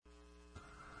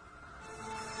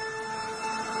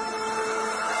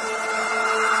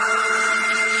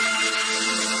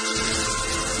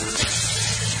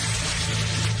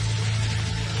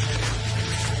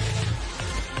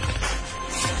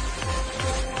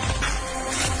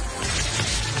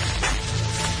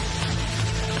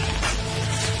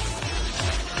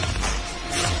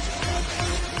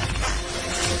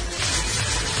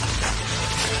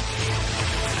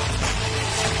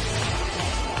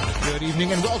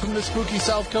evening, and welcome to Spooky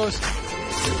South Coast.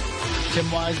 Tim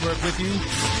Weisberg with you,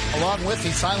 along with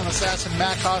the silent assassin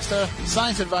Matt Costa,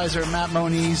 science advisor Matt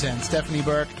Moniz, and Stephanie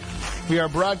Burke. We are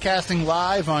broadcasting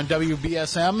live on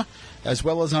WBSM, as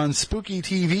well as on Spooky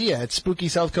TV at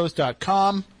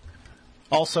SpookySouthCoast.com,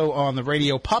 also on the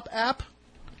Radio Pup app,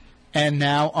 and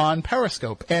now on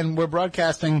Periscope. And we're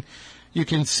broadcasting, you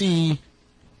can see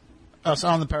us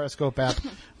on the Periscope app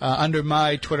under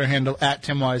my Twitter handle, at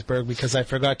Tim Weisberg, because I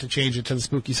forgot to change it to the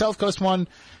Spooky South Coast one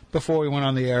before we went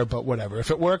on the air, but whatever.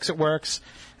 If it works, it works.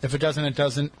 If it doesn't, it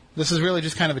doesn't. This is really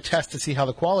just kind of a test to see how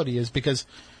the quality is, because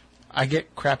I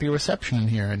get crappy reception in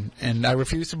here, and I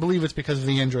refuse to believe it's because of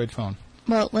the Android phone.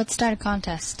 Well, let's start a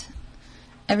contest.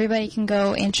 Everybody can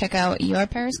go and check out your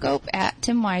Periscope at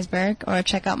Tim Weisberg, or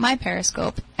check out my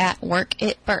Periscope at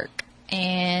WorkItBurke,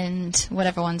 and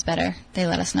whatever one's better, they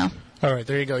let us know. All right,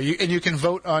 there you go. You can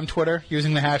vote on Twitter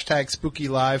using the hashtag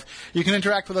SpookyLive. You can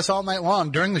interact with us all night long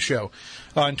during the show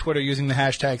on Twitter using the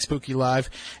hashtag SpookyLive.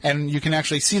 And you can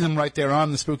actually see them right there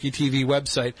on the Spooky TV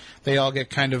website. They all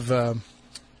get kind of,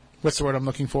 what's the word I'm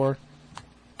looking for?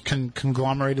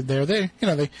 Conglomerated there. They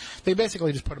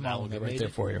basically just put them all in there right there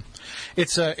for you.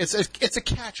 It's a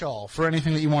catch-all for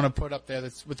anything that you want to put up there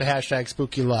that's with the hashtag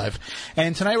SpookyLive.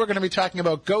 And tonight we're going to be talking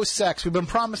about ghost sex. We've been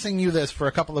promising you this for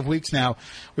a couple of weeks now.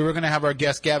 We were going to have our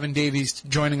guest Gavin Davies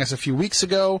joining us a few weeks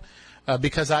ago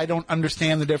because I don't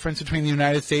understand the difference between the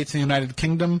United States and the United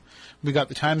Kingdom. We got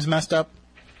the times messed up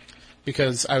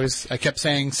because I kept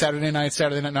saying Saturday night,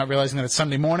 not realizing that it's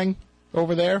Sunday morning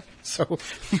over there. So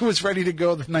he was ready to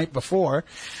go the night before.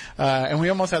 And we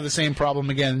almost have the same problem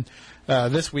again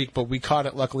this week, but we caught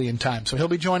it luckily in time. So he'll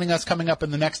be joining us coming up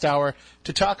in the next hour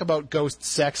to talk about ghost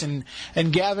sex. And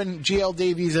Gavin, G.L.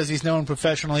 Davies, as he's known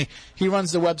professionally, he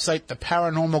runs the website,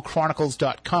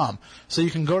 theparanormalchronicles.com. So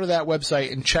you can go to that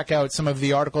website and check out some of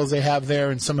the articles they have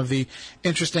there and some of the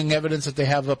interesting evidence that they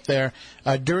have up there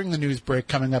during the news break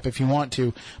coming up if you want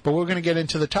to. But we're going to get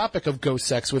into the topic of ghost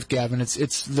sex with Gavin.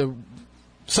 It's the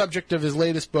subject of his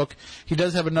latest book. He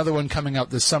does have another one coming out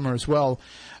this summer as well,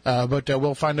 but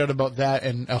we'll find out about that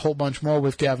and a whole bunch more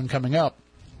with Gavin coming up.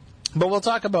 But we'll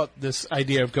talk about this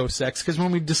idea of ghost sex, because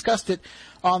when we discussed it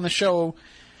on the show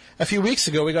a few weeks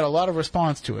ago, we got a lot of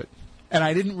response to it. And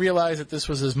I didn't realize that this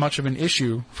was as much of an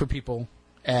issue for people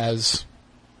as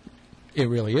it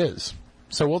really is.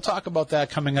 So we'll talk about that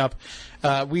coming up.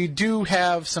 We do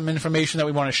have some information that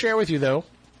we want to share with you, though.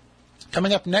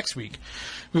 Coming up next week,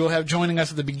 we will have joining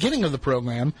us at the beginning of the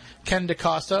program, Ken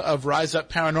DaCosta of Rise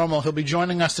Up Paranormal. He'll be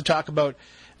joining us to talk about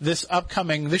this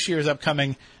year's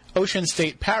upcoming Ocean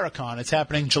State Paracon. It's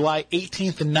happening July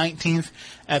 18th and 19th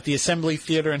at the Assembly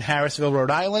Theater in Harrisville,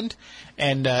 Rhode Island.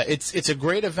 And it's a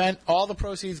great event. All the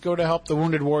proceeds go to help the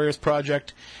Wounded Warriors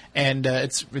Project, and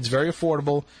it's very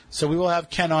affordable. So we will have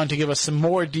Ken on to give us some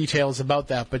more details about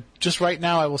that. But just right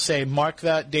now, I will say mark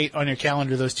that date on your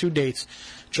calendar, those two dates,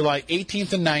 July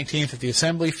 18th and 19th at the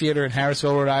Assembly Theater in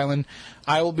Harrisville, Rhode Island.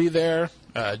 I will be there.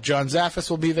 John Zaffis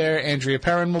will be there. Andrea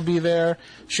Perrin will be there.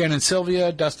 Shannon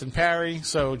Sylvia, Dustin Parry.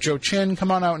 So Joe Chin,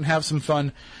 come on out and have some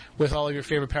fun with all of your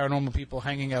favorite paranormal people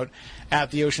hanging out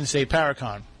at the Ocean State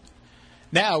Paracon.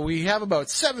 Now, we have about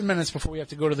 7 minutes before we have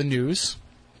to go to the news.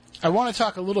 I want to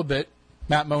talk a little bit,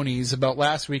 Matt Moniz, about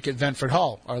last week at Ventford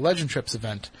Hall, our Legend Trips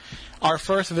event. Our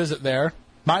first visit there,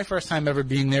 my first time ever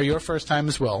being there, your first time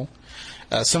as well.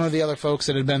 Some of the other folks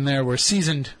that had been there were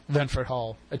seasoned Ventford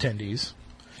Hall attendees.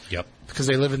 Yep. Because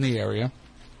they live in the area.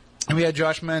 And we had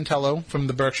Josh Mantello from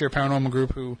the Berkshire Paranormal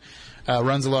Group, who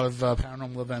runs a lot of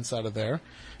paranormal events out of there.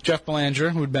 Jeff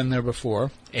Belanger, who had been there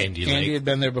before. Andy had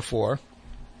been there before.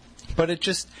 But it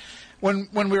just, when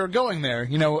we were going there,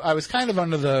 I was kind of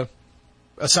under the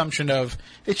assumption of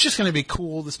it's just going to be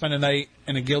cool to spend a night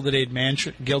in a Gilded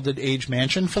Age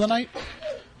mansion for the night.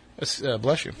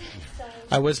 Bless you.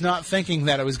 I was not thinking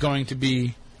that it was going to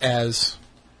be as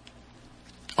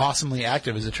awesomely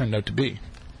active as it turned out to be.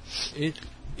 It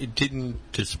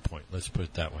didn't disappoint, let's put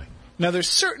it that way. Now, there's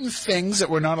certain things that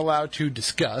we're not allowed to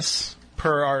discuss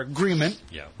per our agreement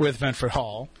with Ventford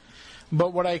Hall.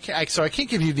 But so I can't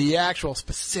give you the actual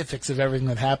specifics of everything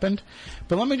that happened.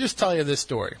 But let me just tell you this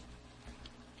story.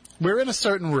 We're in a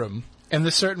certain room, and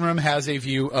this certain room has a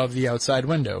view of the outside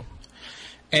window.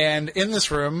 And in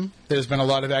this room, there's been a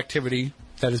lot of activity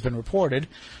that has been reported.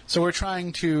 So we're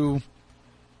trying to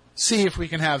see if we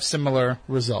can have similar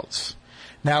results.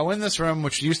 Now, in this room,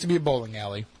 which used to be a bowling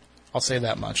alley, I'll say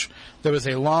that much, there was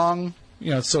a long,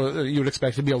 so you would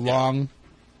expect it to be a long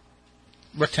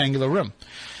rectangular room.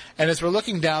 And as we're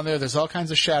looking down there, there's all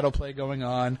kinds of shadow play going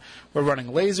on. We're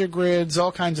running laser grids,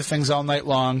 all kinds of things all night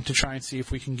long to try and see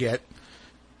if we can get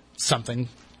something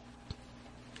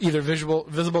either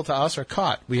visible to us or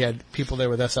caught. We had people there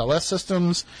with SLS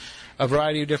systems, a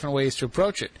variety of different ways to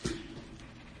approach it.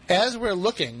 As we're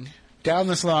looking down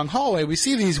this long hallway, we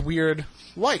see these weird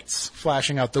lights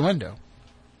flashing out the window.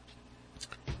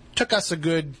 Took us a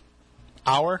good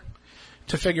hour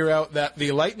to figure out that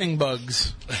the lightning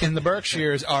bugs in the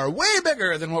Berkshires are way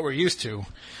bigger than what we're used to.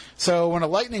 So when a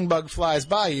lightning bug flies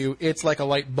by you, it's like a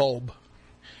light bulb.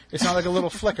 It's not like a little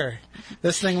flicker.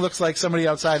 This thing looks like somebody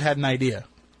outside had an idea.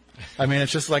 I mean,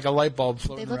 it's just like a light bulb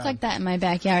floating They look around. like that in my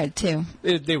backyard, too.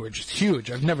 They were just huge.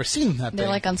 I've never seen that They're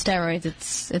big. like on steroids.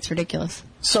 It's ridiculous.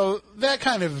 So that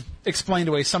kind of explained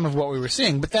away some of what we were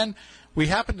seeing. But then we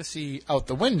happened to see out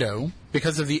the window,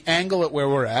 because of the angle at where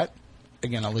we're at,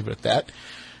 again, I'll leave it at that,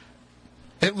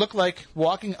 it looked like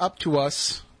walking up to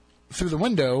us through the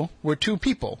window were two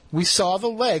people. We saw the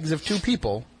legs of two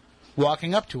people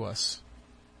walking up to us.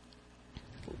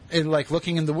 And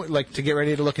looking in the to get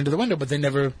ready to look into the window, but they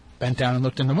never bent down and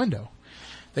looked in the window.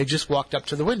 They just walked up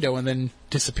to the window and then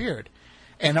disappeared.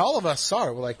 And all of us saw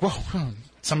it. We're like, whoa,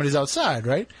 somebody's outside,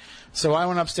 right? So I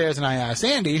went upstairs and I asked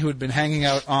Andy, who had been hanging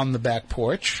out on the back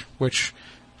porch, which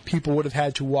people would have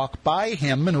had to walk by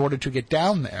him in order to get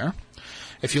down there.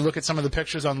 If you look at some of the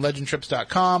pictures on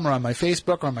legendtrips.com or on my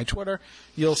Facebook or on my Twitter,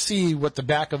 you'll see what the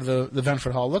back of the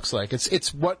Ventford Hall looks like.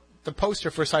 It's what the poster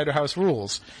for Cider House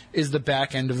Rules is, the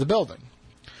back end of the building.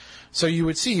 So you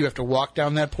would see you have to walk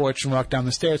down that porch and walk down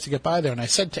the stairs to get by there. And I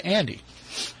said to Andy,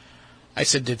 I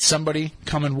said, did somebody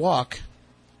come and walk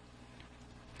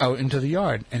out into the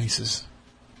yard? And he says,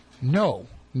 no,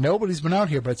 nobody's been out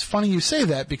here. But it's funny you say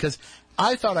that, because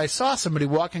I thought I saw somebody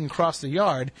walking across the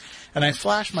yard, and I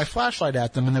flashed my flashlight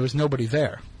at them, and there was nobody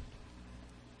there.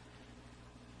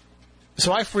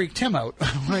 So I freaked him out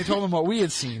when I told him what we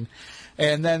had seen.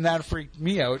 And then that freaked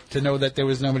me out to know that there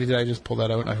was nobody. Did I just pull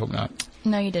that out? I hope not.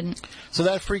 No, you didn't. So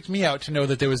that freaked me out to know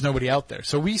that there was nobody out there.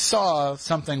 So we saw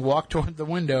something walk toward the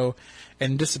window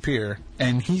and disappear,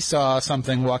 and he saw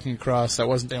something walking across that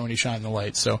wasn't there when he shined the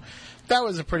light. So that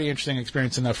was a pretty interesting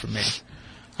experience enough for me.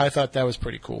 I thought that was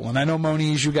pretty cool. And I know,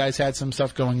 Moniz, you guys had some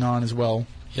stuff going on as well.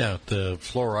 Yeah, the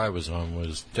floor I was on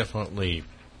was definitely,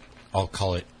 I'll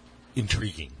call it,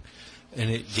 intriguing.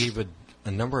 And it gave a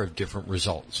number of different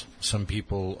results. Some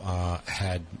people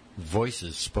had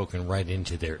voices spoken right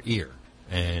into their ear.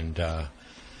 And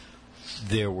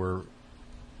there were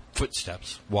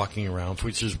footsteps walking around,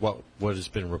 which is what has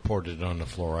been reported on the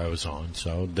floor I was on.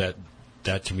 So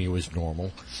that to me was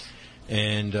normal.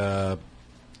 And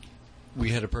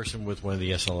we had a person with one of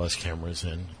the SLS cameras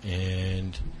in,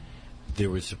 and there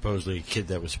was supposedly a kid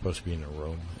that was supposed to be in a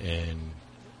room, and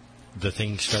the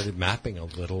thing started mapping a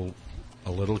little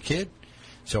kid.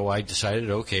 So I decided,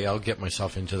 okay, I'll get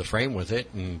myself into the frame with it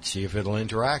and see if it'll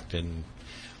interact. And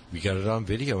we got it on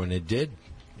video, and it did.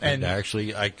 And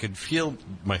actually, I could feel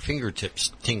my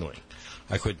fingertips tingling.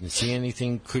 I couldn't see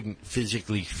anything, couldn't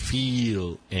physically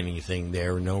feel anything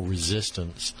there, no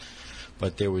resistance.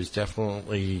 But there was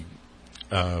definitely,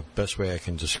 best way I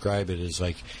can describe it is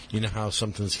like, you know how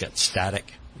something's got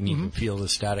static, and you can feel the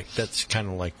static? That's kind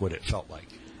of like what it felt like.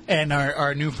 And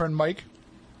our new friend Mike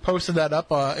posted that up.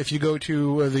 If you go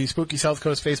to the Spooky South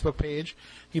Coast Facebook page,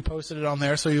 he posted it on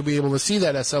there, so you'll be able to see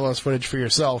that SLS footage for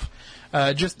yourself.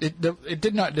 It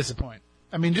did not disappoint.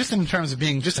 I mean, just in terms of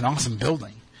being just an awesome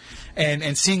building,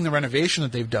 and seeing the renovation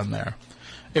that they've done there,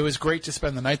 it was great to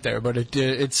spend the night there. But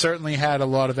it certainly had a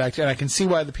lot of activity, and I can see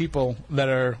why the people that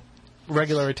are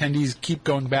regular attendees keep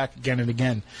going back again and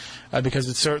again, because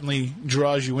it certainly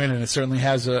draws you in, and it certainly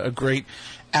has a great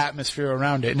atmosphere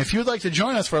around it. And if you would like to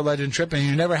join us for a Legend Trip and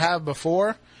you never have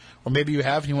before, or maybe you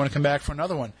have and you want to come back for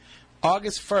another one,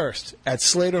 August 1st at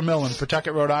Slater Mill in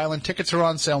Pawtucket, Rhode Island. Tickets are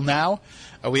on sale now.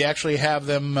 We actually have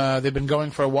them. They've been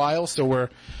going for a while, so we're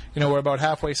about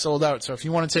halfway sold out. So if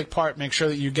you want to take part, make sure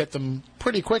that you get them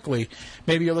pretty quickly.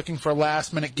 Maybe you're looking for a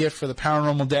last-minute gift for the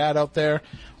paranormal dad out there.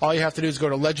 All you have to do is go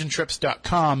to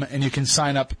legendtrips.com, and you can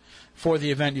sign up for the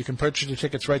event. You can purchase your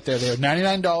tickets right there. They're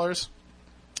 $99.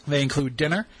 They include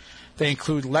dinner. They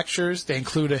include lectures. They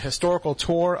include a historical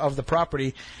tour of the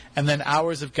property, and then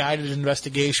hours of guided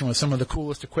investigation with some of the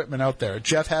coolest equipment out there.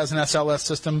 Jeff has an SLS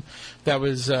system that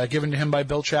was given to him by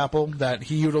Bill Chappell that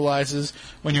he utilizes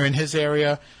when you're in his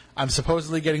area. I'm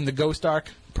supposedly getting the Ghost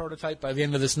Ark prototype by the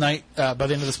end of this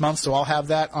month. So I'll have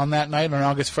that on that night on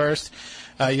August 1st.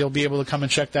 You'll be able to come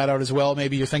and check that out as well.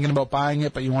 Maybe you're thinking about buying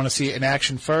it, but you want to see it in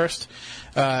action first.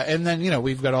 And then,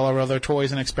 we've got all our other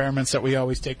toys and experiments that we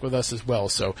always take with us as well.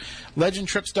 So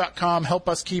legendtrips.com, help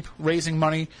us keep raising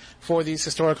money for these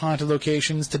historic haunted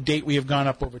locations. To date, we have gone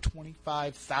up over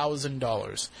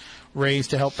 $25,000 raised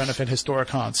to help benefit historic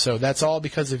haunts. So that's all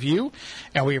because of you,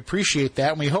 and we appreciate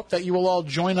that. And we hope that you will all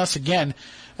join us again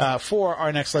for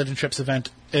our next Legend Trips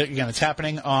event. Again, it's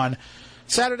happening on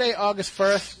Saturday, August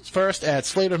 1st at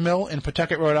Slater Mill in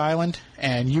Pawtucket, Rhode Island,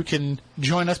 and you can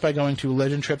join us by going to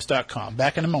legendtrips.com.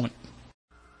 Back in a moment.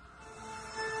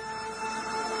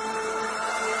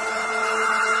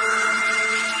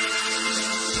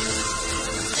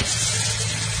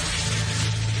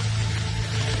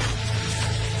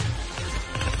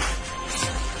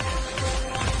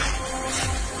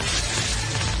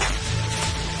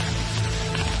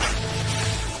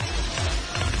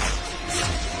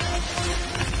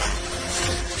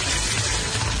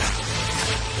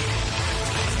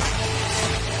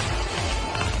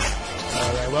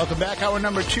 Welcome back. Hour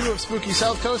number 2 of Spooky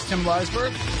South Coast. Tim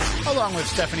Weisberg, along with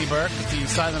Stephanie Burke, the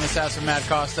silent assassin Matt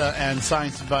Costa, and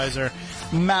science advisor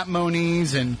Matt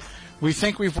Moniz. And we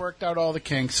think we've worked out all the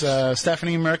kinks.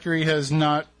 Stephanie, Mercury has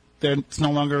not... It's no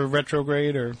longer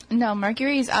retrograde, or... No,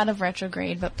 Mercury is out of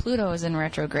retrograde, but Pluto is in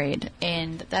retrograde,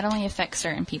 and that only affects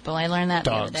certain people. I learned that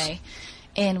the other day,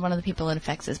 and one of the people it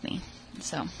affects is me.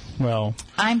 So, well,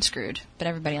 I'm screwed, but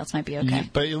everybody else might be okay.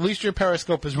 But at least your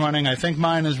Periscope is running. I think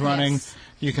mine is running. Yes.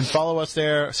 You can follow us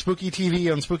there. Spooky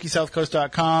TV on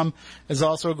SpookySouthCoast.com is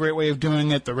also a great way of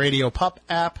doing it. The Radio Pup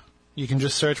app. You can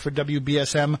just search for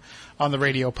WBSM on the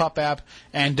Radio Pup app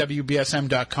and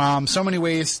WBSM.com. So many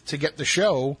ways to get the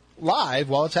show live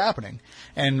while it's happening.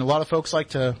 And a lot of folks like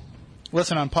to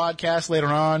listen on podcasts later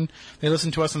on. They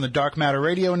listen to us on the Dark Matter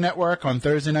Radio Network on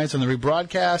Thursday nights on the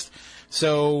rebroadcast.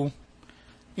 So,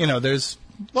 there's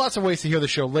lots of ways to hear the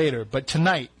show later, but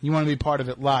tonight you want to be part of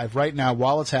it live right now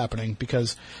while it's happening,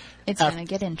 because it's going to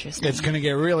get interesting. It's going to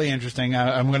get really interesting.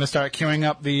 I'm going to start queuing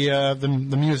up the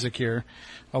music here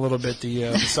a little bit,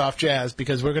 the soft jazz,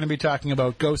 because we're going to be talking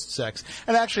about ghost sex.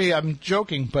 And actually, I'm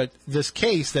joking, but this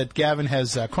case that Gavin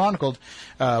has chronicled.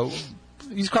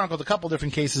 He's chronicled a couple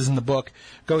different cases in the book,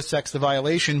 Ghost Sex, The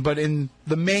Violation, but in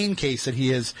the main case that he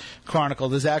has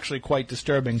chronicled is actually quite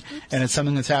disturbing, and it's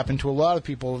something that's happened to a lot of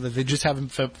people that they just haven't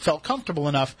felt comfortable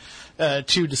enough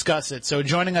to discuss it. So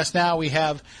joining us now, we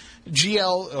have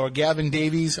GL, or Gavin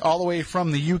Davies, all the way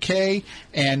from the UK,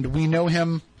 and we know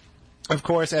him, of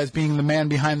course, as being the man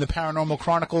behind the Paranormal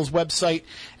Chronicles website,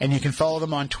 and you can follow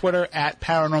them on Twitter at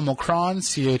ParanormalChron,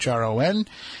 CHRON,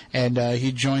 and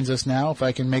he joins us now. If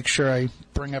I can make sure I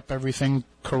bring up everything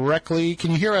correctly.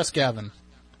 Can you hear us, Gavin?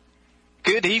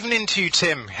 Good evening to you,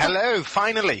 Tim. Hello,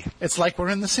 finally. It's like we're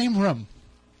in the same room.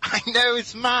 I know,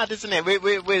 it's mad, isn't it?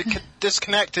 We're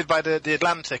disconnected by the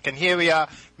Atlantic, and here we are,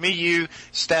 me, you,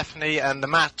 Stephanie, and the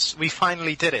Matts. We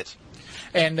finally did it.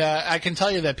 And I can tell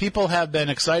you that people have been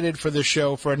excited for this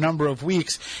show for a number of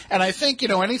weeks. And I think,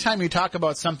 anytime you talk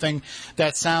about something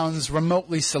that sounds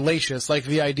remotely salacious, like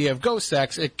the idea of ghost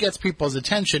sex, it gets people's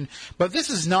attention. But this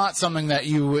is not something that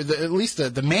at least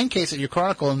the main case that you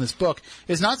chronicle in this book,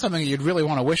 is not something that you'd really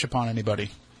want to wish upon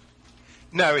anybody.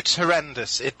 No, it's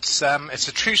horrendous. It's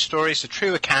a true story. It's a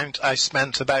true account. I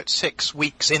spent about 6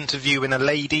 weeks interviewing a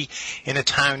lady in a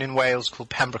town in Wales called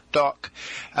Pembroke Dock.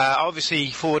 Obviously,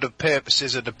 for the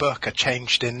purposes of the book, I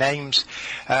changed their names.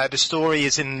 The story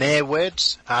is in their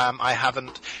words. I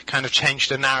haven't kind of changed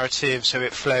the narrative so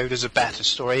it flowed as a better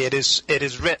story. It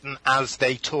is written as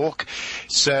they talk.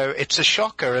 So it's a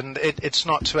shocker, and it's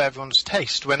not to everyone's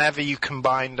taste. Whenever you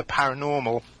combine the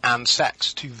paranormal and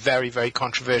sex, two very, very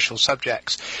controversial subjects,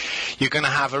 you're going to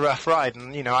have a rough ride.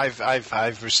 And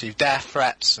I've received death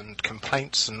threats and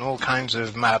complaints and all kinds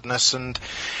of madness, and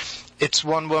it's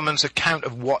one woman's account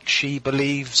of what she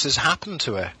believes has happened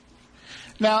to her.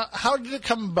 Now, how did it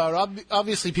come about?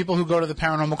 Obviously, people who go to the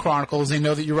Paranormal Chronicles, they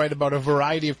know that you write about a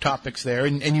variety of topics there,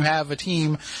 and you have a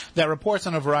team that reports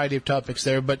on a variety of topics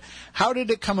there. But how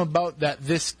did it come about that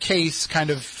this case kind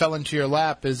of fell into your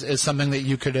lap as something that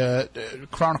you could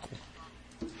chronicle?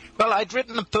 Well, I'd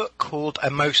written a book called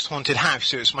A Most Haunted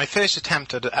House. It was my first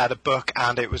attempt at a book,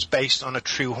 and it was based on a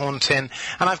true haunting.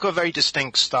 And I've got a very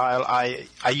distinct style. I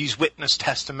use witness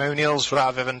testimonials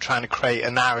rather than trying to create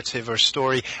a narrative or a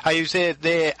story. I use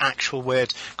their actual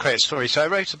words to create a story. So I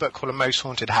wrote a book called A Most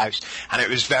Haunted House, and it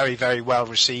was very, very well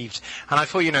received. And I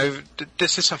thought,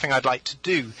 this is something I'd like to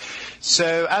do.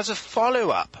 So as a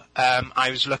follow-up, I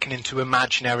was looking into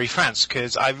imaginary friends,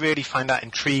 because I really find that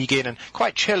intriguing and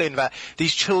quite chilling that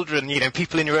these children,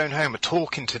 people in your own home are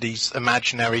talking to these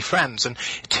imaginary friends, and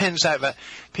it turns out that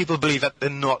people believe that they're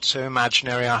not so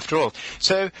imaginary after all.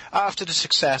 So after the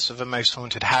success of A Most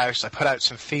Haunted House, I put out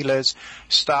some feelers,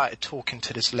 started talking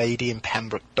to this lady in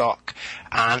Pembroke Dock,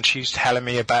 and she was telling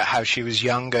me about how she was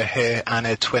younger, her and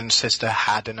her twin sister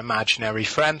had an imaginary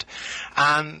friend,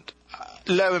 and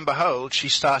lo and behold, she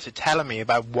started telling me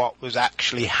about what was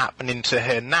actually happening to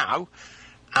her now,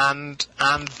 and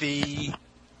the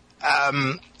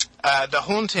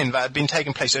haunting that had been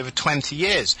taking place over 20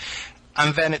 years.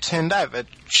 And then it turned out that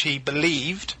she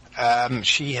believed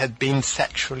she had been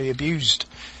sexually abused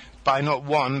by not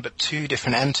one but two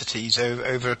different entities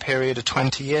over a period of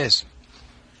 20 years.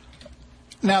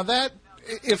 Now that,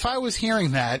 if I was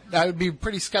hearing that, I would be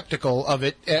pretty skeptical of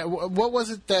it. What was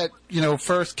it that,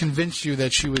 first convinced you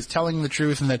that she was telling the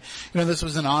truth and that, this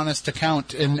was an honest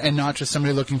account and not just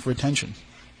somebody looking for attention?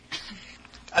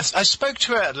 I spoke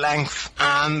to her at length,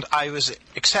 and I was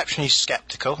exceptionally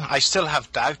sceptical. I still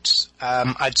have doubts.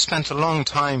 I'd spent a long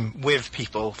time with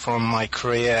people from my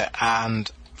career, and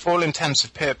for all intents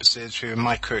and purposes, through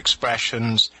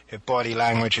micro-expressions, her body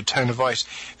language, her tone of voice,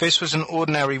 this was an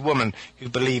ordinary woman who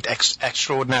believed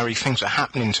extraordinary things were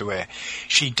happening to her.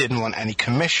 She didn't want any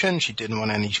commission, she didn't want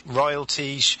any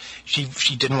royalties,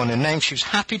 she didn't want a name. She was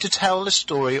happy to tell the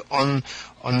story on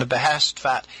the behest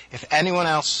that if anyone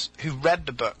else who read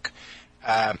the book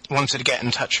wanted to get in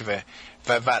touch with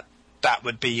her, that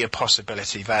would be a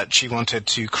possibility, that she wanted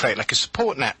to create like a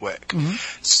support network. Mm-hmm.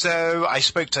 So I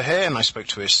spoke to her, and I spoke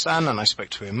to her son, and I spoke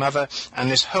to her mother,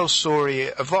 and this whole story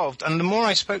evolved. And the more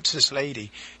I spoke to this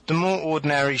lady, the more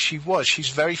ordinary she was. She's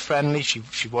very friendly.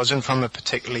 She wasn't from a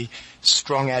particularly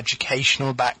strong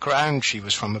educational background. She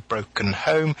was from a broken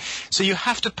home. So you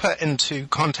have to put into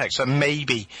context that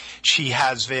maybe she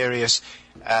has various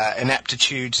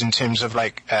ineptitudes in terms of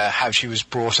how she was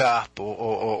brought up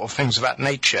or things of that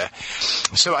nature.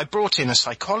 So I brought in a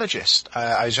psychologist.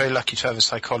 I was very lucky to have a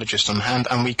psychologist on hand,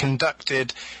 and we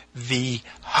conducted the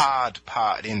hard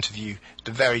part of the interview,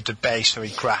 the very debased, very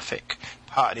graphic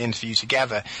part of the interview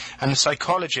together. And the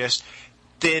psychologist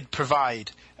did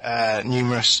provide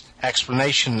numerous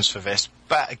explanations for this.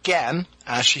 But again,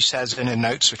 as she says in her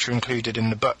notes, which are included in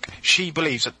the book, she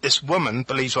believes that this woman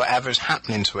believes whatever is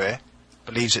happening to her,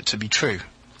 believes it to be true.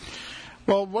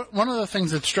 Well, one of the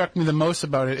things that struck me the most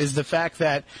about it is the fact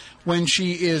that when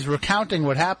she is recounting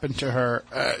what happened to her,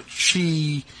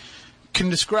 she can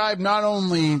describe not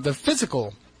only the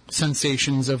physical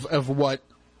sensations of what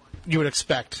you would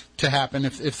expect to happen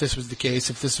if this was the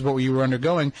case, if this is what you were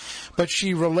undergoing, but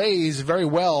she relays very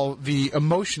well the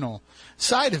emotional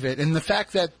side of it, and the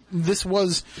fact that this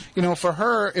was, for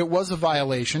her, it was a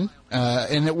violation,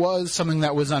 and it was something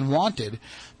that was unwanted,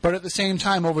 but at the same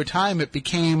time, over time, it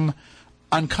became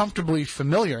uncomfortably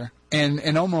familiar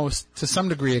and almost, to some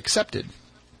degree, accepted.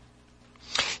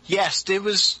 Yes, there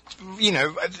was,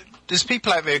 there's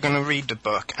people out there going to read the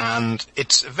book, and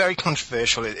it's very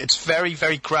controversial. It's very,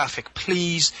 very graphic.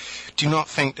 Please do not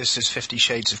think this is 50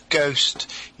 Shades of Ghost.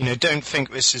 Don't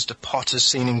think this is the Potter's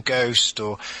scene in Ghost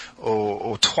or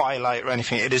Twilight or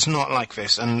anything. It is not like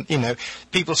this. And,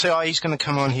 people say, he's going to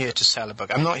come on here to sell a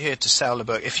book. I'm not here to sell the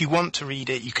book. If you want to read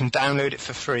it, you can download it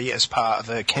for free as part of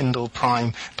a Kindle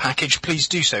Prime package. Please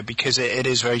do so, because it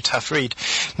is a very tough read.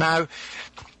 Now,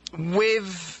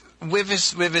 with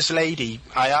this lady,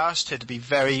 I asked her to be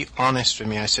very honest with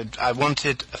me. I said I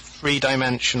wanted a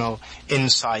three-dimensional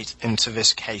insight into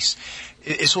this case.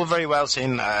 It's all very well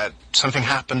saying something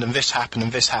happened and this happened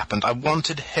and this happened. I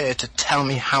wanted her to tell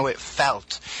me how it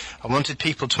felt. I wanted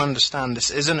people to understand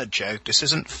this isn't a joke, this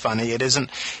isn't funny, it isn't,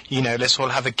 let's all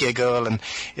have a giggle and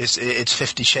it's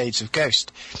 50 Shades of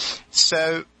Ghost.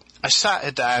 So I sat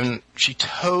her down, she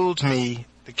told me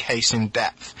the case in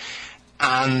depth,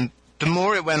 and the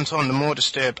more it went on, the more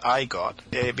disturbed I got.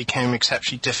 It became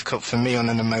exceptionally difficult for me on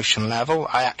an emotional level.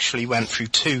 I actually went through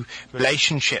 2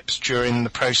 relationships during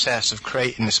the process of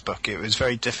creating this book. It was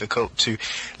very difficult to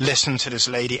listen to this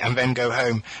lady and then go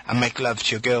home and make love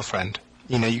to your girlfriend.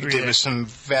 There was some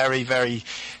very, very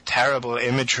terrible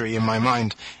imagery in my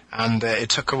mind, and it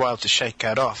took a while to shake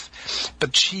that off.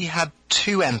 But she had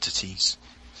 2 entities.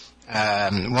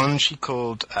 One she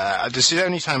called, this is the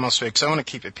only time I'll swear because I want to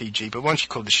keep it PG, but one she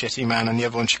called the Shitty Man and the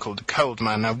other one she called the Cold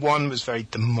Man. Now, one was very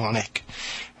demonic,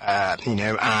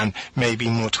 and maybe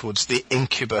more towards the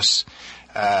incubus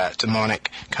demonic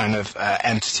kind of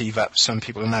entity that some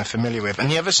people are now familiar with,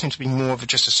 and the other seemed to be more of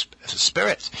just a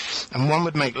spirit. And one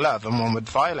would make love and one would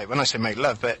violate. When I say make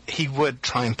love, but he would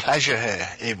try and pleasure her.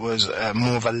 It was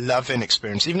more of a loving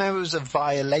experience. Even though it was a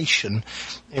violation,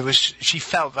 she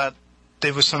felt that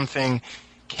there was something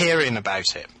caring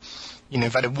about it.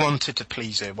 That it wanted to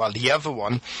please her. While the other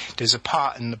one, there's a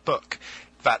part in the book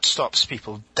that stops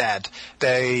people dead.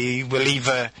 They will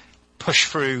either push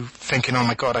through thinking, oh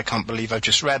my God, I can't believe I've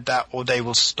just read that, or they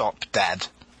will stop dead.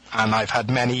 And I've had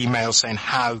many emails saying,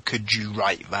 how could you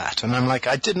write that? And I'm like,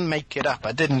 I didn't make it up.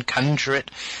 I didn't conjure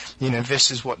it. This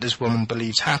is what this woman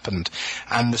believes happened.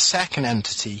 And the second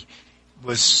entity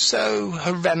was so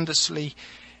horrendously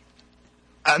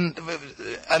and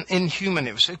inhuman.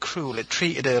 It was so cruel. It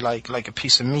treated her like a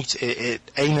piece of meat. It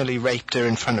anally raped her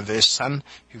in front of her son,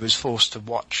 who was forced to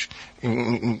watch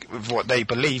what they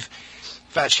believe.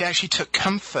 That she actually took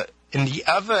comfort in the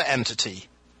other entity,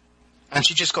 and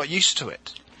she just got used to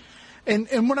it.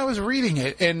 And when I was reading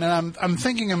it, and I'm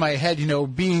thinking in my head,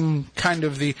 being kind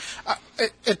of the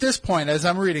at this point, as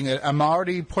I'm reading it, I'm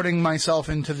already putting myself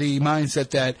into the mindset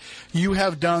that you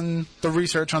have done the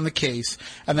research on the case,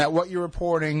 and that what you're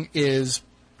reporting is,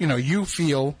 you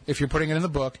feel, if you're putting it in the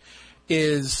book,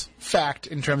 is fact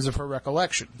in terms of her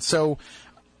recollection. So,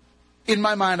 in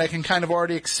my mind, I can kind of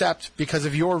already accept, because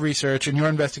of your research and your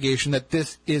investigation, that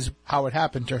this is how it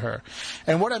happened to her.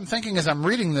 And what I'm thinking as I'm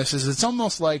reading this is it's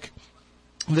almost like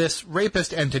this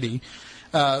rapist entity,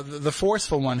 the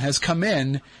forceful one, has come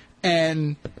in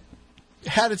and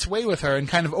had its way with her and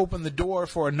kind of opened the door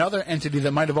for another entity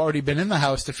that might have already been in the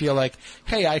house to feel like,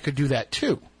 hey, I could do that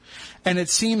too. And it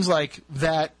seems like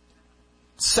that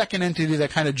second entity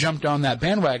that kind of jumped on that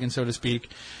bandwagon, so to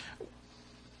speak,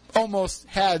 almost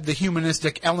had the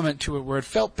humanistic element to it where it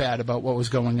felt bad about what was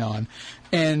going on.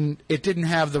 And it didn't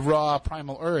have the raw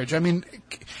primal urge. I mean,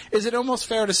 is it almost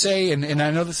fair to say, and I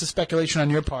know this is speculation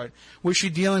on your part, was she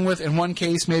dealing with, in one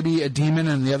case, maybe a demon,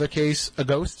 and in the other case, a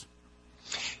ghost?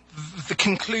 The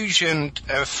conclusion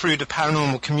through the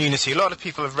paranormal community, a lot of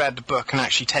people have read the book and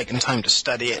actually taken time to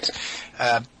study it.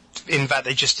 In fact,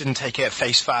 they just didn't take it at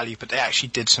face value, but they actually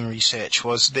did some research,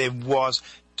 was there was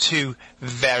two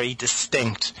very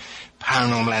distinct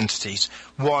paranormal entities.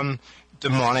 One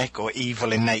demonic or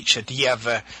evil in nature, the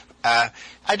other, I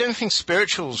don't think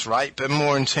spiritual's right, but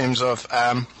more in terms of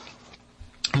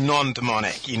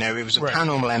non-demonic. It was a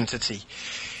paranormal entity.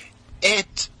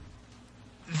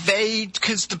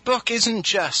 Because the book isn't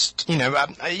just,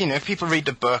 if people read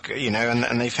the book,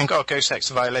 and they think, oh, ghost sex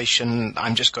violation,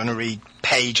 I'm just going to read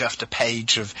page after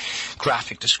page of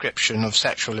graphic description of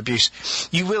sexual abuse.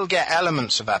 You will get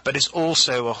elements of that, but it's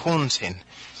also a haunting,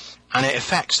 and it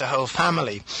affects the whole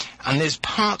family. And there's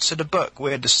parts of the book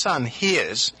where the son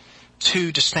hears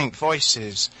two distinct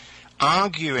voices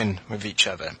arguing with each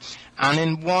other. And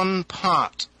in one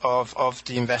part of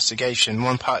the investigation,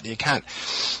 one part of the account,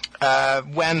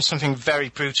 when something very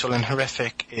brutal and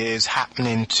horrific is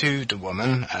happening to the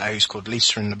woman, who's called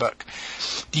Lisa in the book,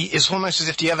 it's almost as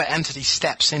if the other entity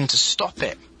steps in to stop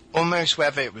it. Almost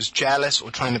whether it was jealous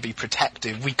or trying to be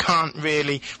protective. We can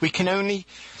only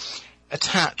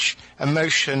attach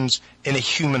emotions in a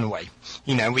human way.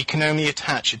 We can only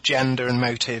attach gender and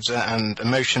motives and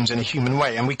emotions in a human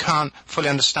way, and we can't fully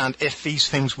understand if these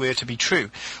things were to be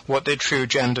true, what their true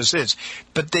agendas is.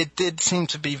 But there did seem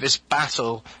to be this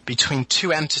battle between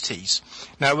two entities.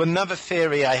 Now, another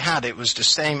theory I had, it was the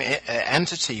same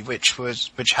entity which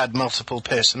had multiple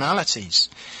personalities,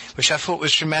 which I thought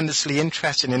was tremendously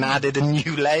interesting and added a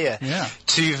new layer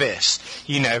to this.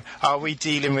 Are we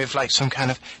dealing with like some kind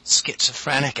of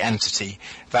schizophrenic entity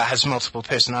that has multiple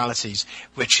personalities,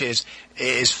 which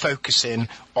is focusing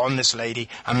on this lady,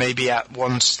 and maybe at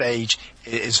one stage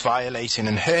is violating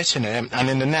and hurting her, and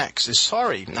in the next is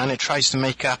sorry, and it tries to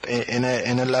make up in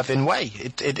a loving way.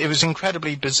 It was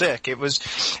incredibly berserk. It was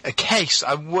a case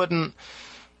I wouldn't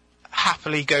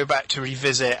happily go back to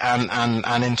revisit and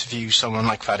interview someone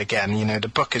like that again. The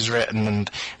book is written and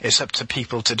it's up to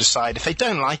people to decide. If they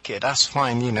don't like it, that's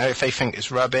fine, if they think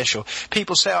it's rubbish, or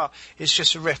people say, oh, it's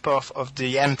just a rip-off of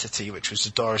The Entity, which was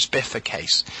the Doris Biffa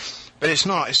case. But it's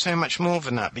not. It's so much more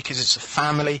than that, because it's a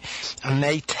family, and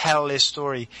they tell their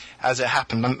story as it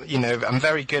happened. I'm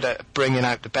very good at bringing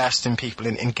out the best in people,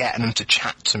 in getting them to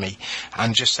chat to me,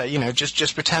 and just say,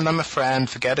 just pretend I'm a friend,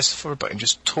 forget us for a bit, and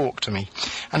just talk to me.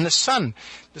 And the son,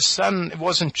 it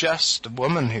wasn't just the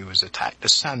woman who was attacked. The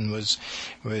son was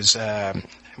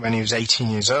when he was 18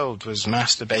 years old, was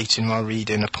masturbating while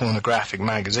reading a pornographic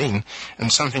magazine,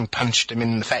 and something punched him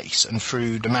in the face and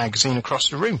threw the magazine across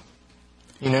the room.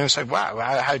 So, wow,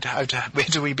 where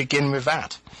do we begin with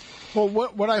that? Well,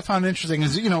 what I found interesting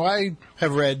is, I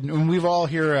have read, and we've all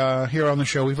here on the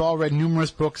show, we've all read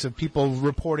numerous books of people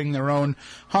reporting their own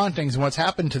hauntings and what's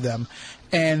happened to them.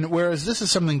 And whereas this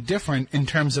is something different in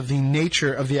terms of the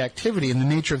nature of the activity and the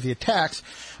nature of the attacks,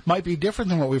 might be different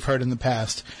than what we've heard in the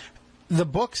past. The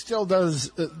book still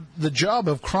does the job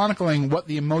of chronicling what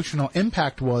the emotional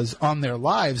impact was on their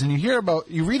lives, and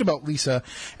you read about Lisa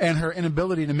and her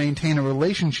inability to maintain a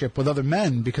relationship with other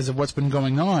men because of what's been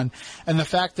going on, and the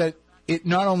fact that it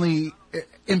not only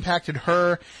impacted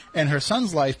her and her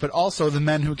son's life, but also the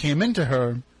men who came into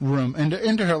her room,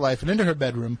 into her life, and into her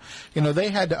bedroom. They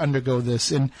had to undergo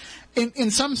this, and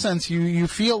in some sense, you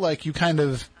feel like you kind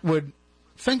of would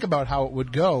think about how it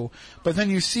would go, but then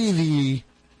you see the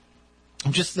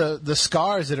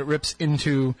scars that it rips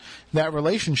into that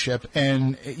relationship,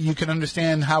 and you can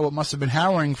understand how it must have been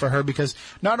harrowing for her, because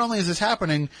not only is this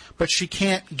happening, but she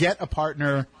can't get a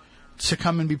partner to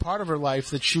come and be part of her life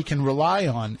that she can rely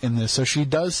on in this. So she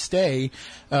does stay,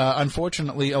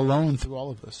 unfortunately, alone through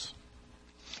all of this.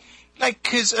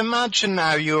 Because imagine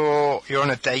now you're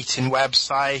on a dating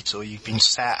website, or you've been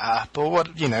set up, or what,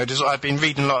 I've been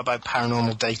reading a lot about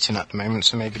paranormal dating at the moment,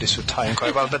 so maybe this would tie in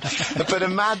quite well. But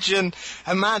imagine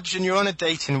you're on a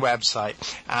dating website,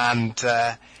 and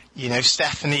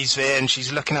Stephanie's there, and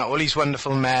she's looking at all these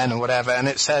wonderful men or whatever, and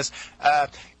it says,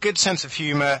 good sense of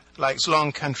humour, likes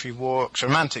long country walks,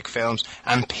 romantic films,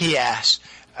 and P.S.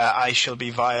 I shall be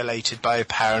violated by a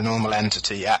paranormal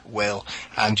entity at will,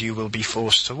 and you will be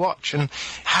forced to watch. And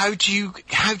how do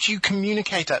you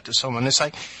communicate that to someone? It's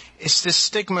like, it's this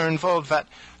stigma involved that,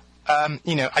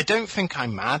 I don't think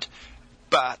I'm mad,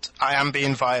 but I am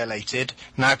being violated.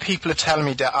 Now, people are telling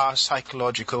me there are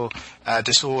psychological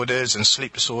disorders and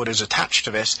sleep disorders attached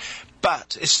to this,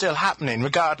 but it's still happening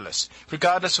regardless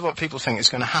of what people think is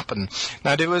going to happen.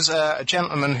 Now, there was a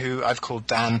gentleman who I've called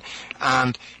Dan,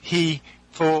 and he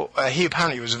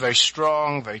apparently was a very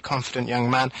strong, very confident young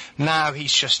man. Now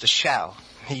he's just a shell.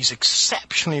 He's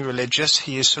exceptionally religious.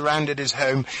 He has surrounded his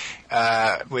home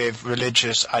with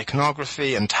religious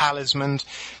iconography and talismans,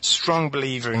 strong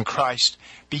believer in Christ,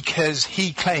 because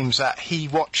he claims that he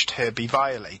watched her be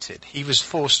violated. He was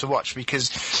forced to watch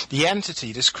because the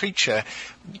entity, this creature,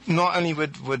 not only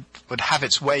would have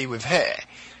its way with her,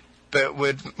 but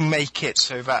would make it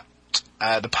so that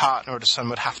the partner or the son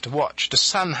would have to watch. The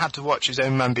son had to watch his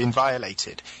own man being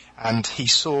violated, and he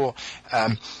saw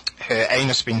her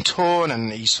anus being torn,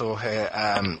 and he saw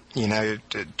her,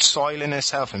 soiling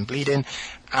herself and bleeding,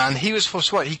 and he was forced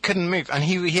to watch. He couldn't move, and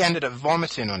he ended up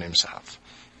vomiting on himself.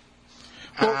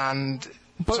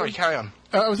 Sorry, carry on.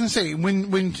 I was going to say,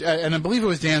 when and I believe it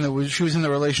was Dan that she was in the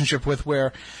relationship with,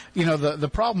 where, the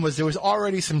problem was there was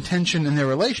already some tension in their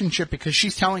relationship because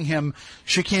she's telling him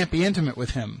she can't be intimate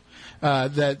with him.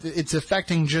 That it's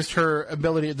affecting just her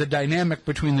ability, the dynamic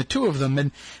between the two of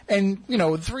them. And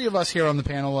the three of us here on the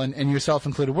panel, and yourself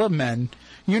included, we're men.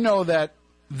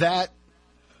 That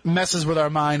messes with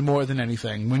our mind more than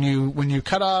anything. When you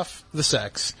cut off the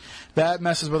sex, that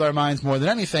messes with our minds more than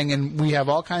anything, and we have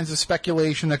all kinds of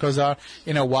speculation that goes on.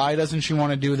 Why doesn't she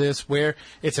want to do this? Where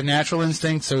it's a natural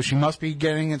instinct, so she must be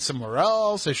getting it somewhere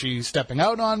else. Is she stepping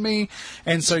out on me?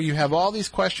 And so you have all these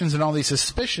questions and all these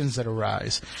suspicions that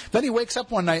arise. Then he wakes up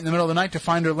one night in the middle of the night to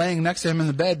find her laying next to him in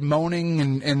the bed,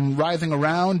 moaning and writhing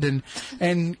around,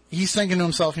 and he's thinking to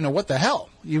himself, what the hell?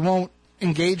 You won't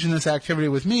engage in this activity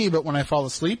with me, but when I fall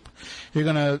asleep, you're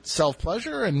going to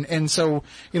self-pleasure, and so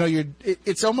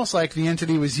it's almost like the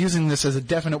entity was using this as a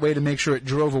definite way to make sure it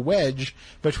drove a wedge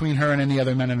between her and any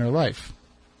other men in her life.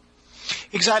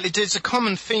 Exactly. There's a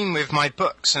common theme with my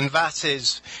books, and that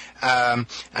is, and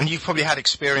you've probably had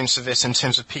experience of this in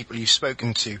terms of people you've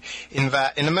spoken to, in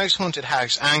that in The Most Haunted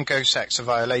House and Ghost Sex of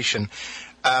Violation,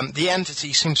 the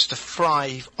entity seems to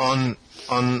thrive on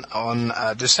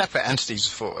the separate entities,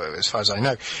 as far as I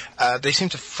know. They seem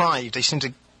to thrive. They seem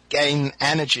to gain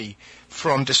energy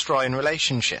from destroying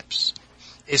relationships.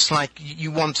 It's like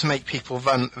you want to make people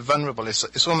vulnerable.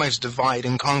 It's almost divide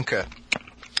and conquer.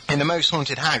 In The Most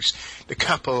Haunted House, the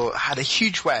couple had a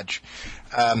huge wedge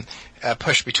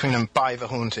pushed between them by the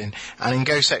haunting, and in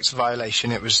Ghost Sex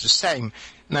Violation it was the same.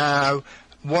 Now,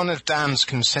 one of Dan's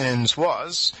concerns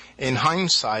was, in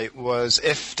hindsight, was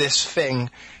if this thing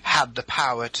had the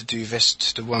power to do this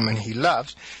to the woman he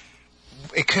loved,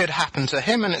 it could happen to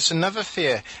him. And it's another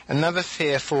fear. Another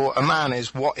fear for a man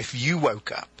is, what if you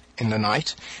woke up in the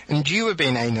night and you were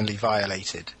being anally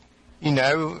violated?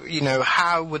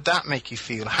 How would that make you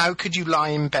feel? How could you lie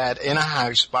in bed in a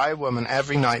house by a woman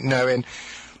every night knowing,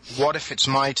 what if it's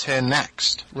my turn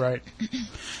next? Right.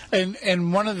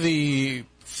 And one of the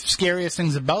scariest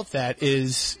things about that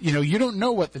is, you don't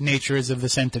know what the nature is of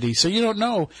this entity. So you don't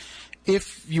know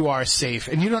if you are safe.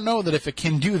 And you don't know that if it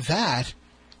can do that,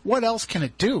 what else can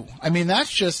it do? I mean,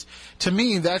 to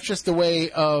me, that's just the way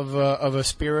of a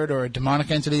spirit or a demonic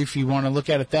entity, if you want to look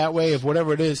at it that way, of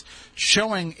whatever it is,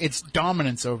 showing its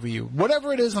dominance over you.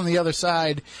 Whatever it is on the other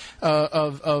side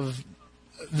of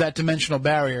that dimensional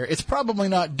barrier, it's probably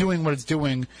not doing what it's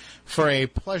doing for a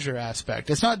pleasure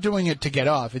aspect. It's not doing it to get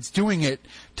off. It's doing it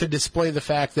to display the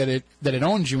fact that it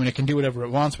owns you and it can do whatever it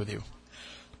wants with you.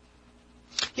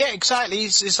 Yeah, exactly.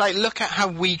 It's like, look at how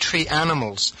we treat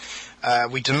animals.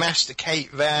 We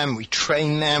domesticate them, we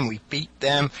train them, we beat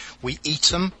them, we eat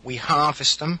them, we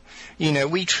harvest them.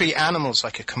 We treat animals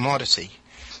like a commodity.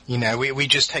 We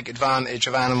just take advantage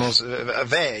of animals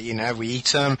there. We eat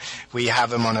them, we have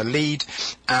them on a lead,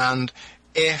 and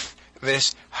if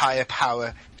this higher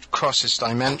power crosses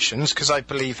dimensions, because I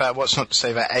believe that, what's not to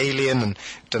say that alien and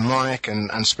demonic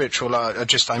and spiritual are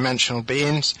just dimensional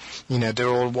beings, they're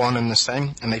all one and the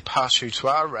same, and they pass through to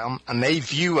our realm, and they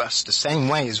view us the same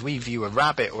way as we view a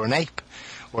rabbit or an ape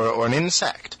or an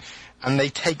insect. And they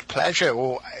take pleasure,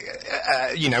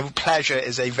 pleasure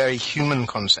is a very human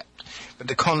concept. But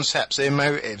the concepts, their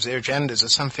motives, their agendas are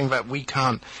something that we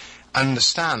can't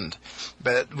understand.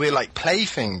 But we're like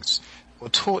playthings or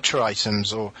torture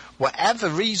items or whatever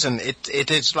reason it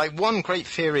is. Like one great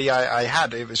theory I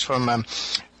had, it was from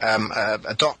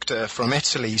a doctor from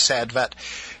Italy, said that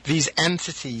these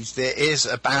entities, there is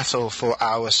a battle for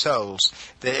our souls.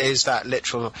 There is that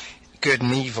literal good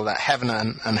and evil, that heaven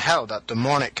and hell, that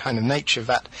demonic kind of nature,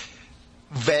 that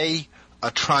they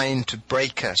are trying to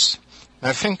break us.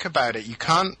 Now think about it. You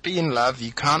can't be in love.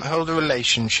 You can't hold a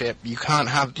relationship. You can't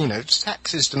have,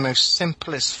 sex is the most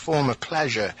simplest form of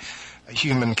pleasure a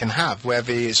human can have,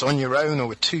 whether it's on your own or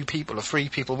with two people or three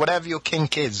people, whatever your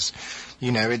kink is.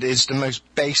 It is the most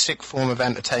basic form of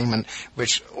entertainment,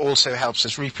 which also helps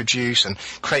us reproduce and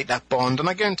create that bond. And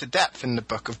I go into depth in the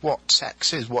book of what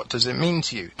sex is. What does it mean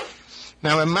to you?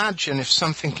 Now imagine if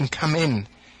something can come in,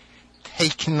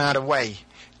 taking that away,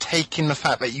 taking the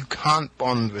fact that you can't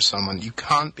bond with someone, you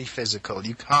can't be physical,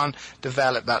 you can't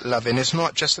develop that love. And it's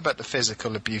not just about the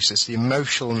physical abuse, it's the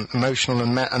emotional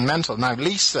and mental. Now,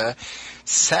 Lisa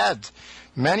said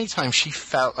many times she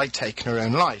felt like taking her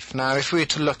own life. Now, if we were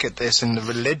to look at this in the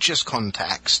religious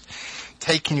context,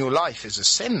 taking your life is a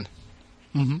sin.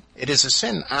 Mm-hmm. It is a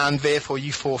sin, and therefore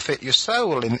you forfeit your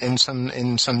soul. In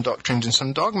some doctrines, in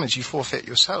some dogmas, you forfeit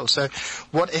your soul. So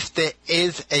what if there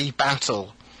is a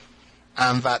battle,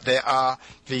 and that there are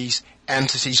these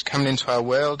entities coming into our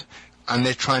world, and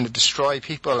they're trying to destroy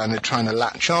people, and they're trying to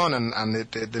latch on, and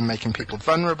they're making people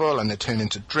vulnerable, and they're turning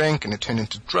to drink, and they're turning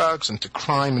to drugs, and to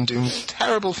crime, and doing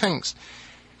terrible things.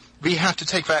 We have to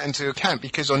take that into account,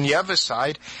 because on the other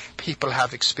side, people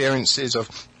have experiences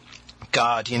of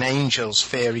guardian angels,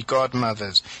 fairy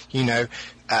godmothers, they're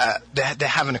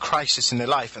having a crisis in their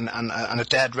life, and a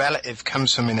dead relative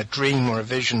comes to them in a dream or a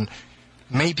vision.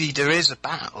 Maybe there is a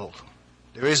battle.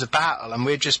 There is a battle, and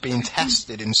we're just being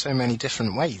tested in so many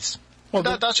different ways. Well,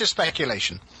 that's just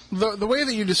speculation. The way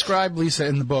that you describe Lisa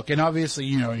in the book, and obviously,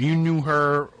 you knew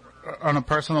her on a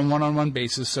personal one-on-one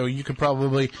basis, so you could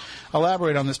probably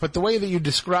elaborate on this, but the way that you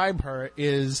describe her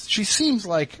is, she seems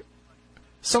like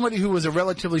somebody who was a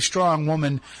relatively strong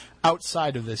woman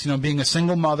outside of this, being a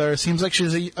single mother. Seems like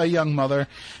she's a young mother,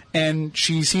 and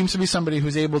she seems to be somebody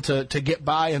who's able to get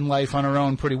by in life on her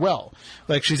own pretty well.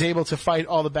 Like, she's able to fight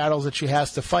all the battles that she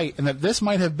has to fight, and that this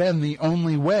might have been the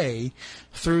only way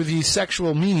through these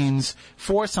sexual means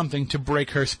for something to break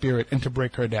her spirit and to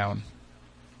break her down.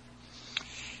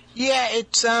 Yeah,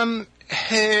 it's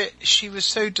she was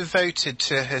so devoted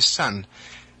to her son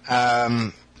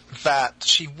that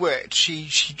she worked. She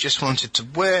just wanted to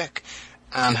work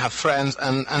and have friends,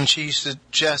 and she used to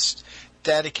just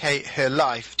dedicate her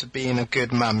life to being a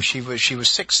good mum. She was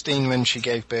 16 when she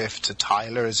gave birth to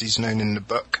Tyler, as he's known in the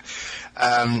book.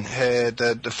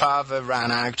 The father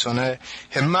ran out on her.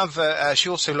 Her mother, she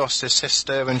also lost her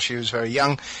sister when she was very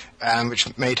young,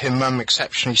 which made her mum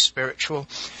exceptionally spiritual.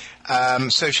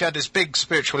 So she had this big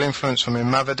spiritual influence from her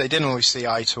mother. They didn't always see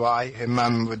eye to eye. Her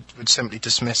mum would simply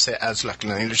dismiss it as, look,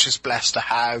 let's just bless the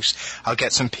house. I'll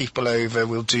get some people over.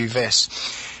 We'll do this.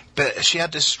 But she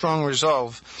had this strong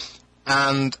resolve.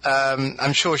 And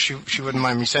I'm sure she wouldn't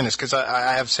mind me saying this, because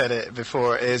I have said it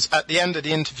before, is at the end of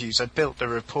the interviews, I built a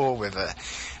rapport with her.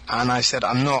 And I said,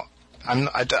 I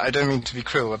don't mean to be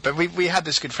cruel, but we had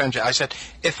this good friendship. I said,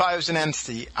 if I was an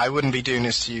entity, I wouldn't be doing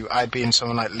this to you. I'd be in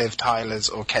someone like Liv Tyler's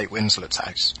or Kate Winslet's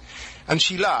house. And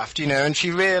she laughed, and she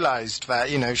realized that,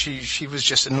 she was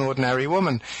just an ordinary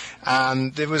woman.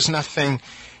 And there was nothing,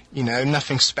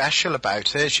 nothing special about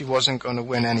her. She wasn't going to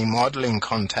win any modelling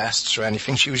contests or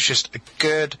anything. She was just a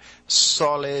good,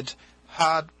 solid,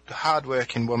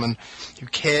 hard-working woman who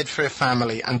cared for her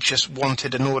family and just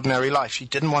wanted an ordinary life. She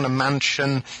didn't want a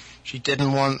mansion. She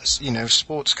didn't want,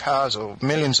 sports cars or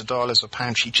millions of dollars or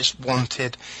pounds. She just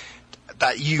wanted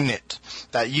that unit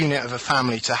of a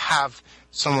family, to have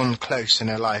someone close in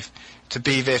her life, to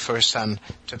be there for her son,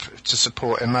 to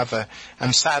support her mother.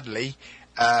 And sadly,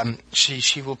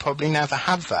 she will probably never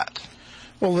have that.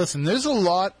 Well, listen, there's a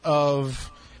lot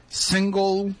of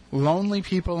single, lonely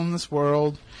people in this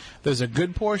world. There's a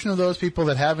good portion of those people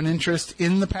that have an interest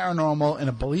in the paranormal and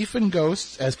a belief in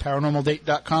ghosts, as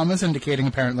paranormaldate.com is indicating,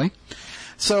 apparently.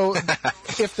 So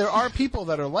if there are people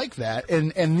that are like that,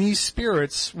 and these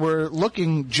spirits were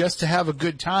looking just to have a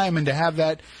good time and to have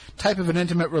that type of an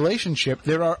intimate relationship,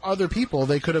 there are other people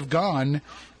they could have gone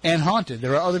and haunted.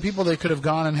 There are other people they could have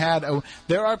gone and had.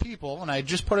 There are people, and I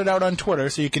just put it out on Twitter,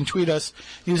 so you can tweet us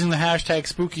using the hashtag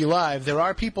SpookyLive. There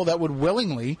are people that would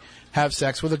willingly have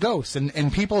sex with a ghost.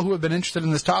 And people who have been interested in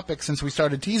this topic since we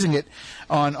started teasing it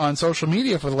on social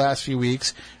media for the last few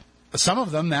weeks, some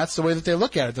of them, that's the way that they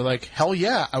look at it. They're like, hell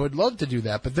yeah, I would love to do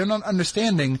that. But they're not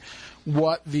understanding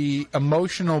what the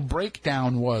emotional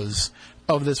breakdown was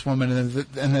of this woman,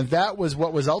 and that was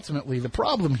what was ultimately the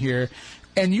problem here.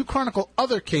 And you chronicle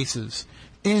other cases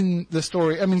in the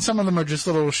story. I mean, some of them are just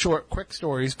little short, quick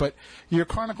stories, but you're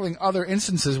chronicling other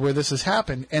instances where this has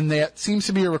happened, and that seems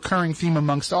to be a recurring theme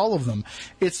amongst all of them.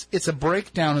 It's a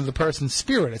breakdown of the person's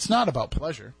spirit. It's not about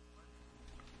pleasure.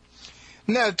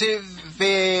 No,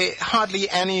 hardly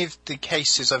any of the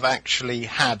cases I've actually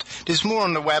had. There's more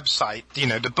on the website.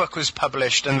 The book was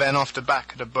published, and then off the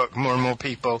back of the book, more and more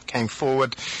people came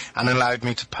forward and allowed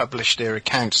me to publish their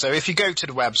accounts. So if you go to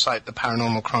the website,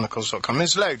 theparanormalchronicles.com,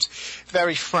 there's loads.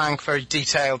 Very frank, very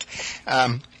detailed.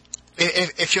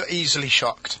 If you're easily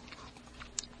shocked,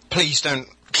 please don't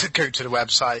go to the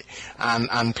website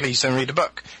and please don't read a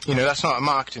book. That's not a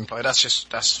marketing ploy.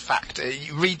 That's fact.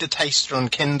 You read the taster on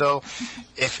Kindle.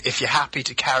 If you're happy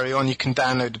to carry on, you can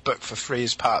download the book for free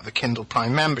as part of the Kindle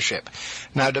Prime membership.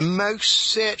 Now, the most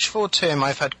searched for term,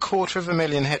 I've had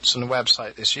 250,000 hits on the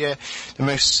website this year. The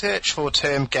most searched for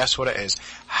term, guess what it is?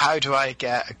 How do I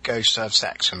get a ghost to have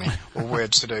sex with me? Or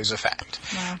words to those effect.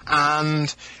 Wow.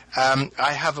 And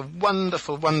I have a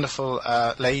wonderful, wonderful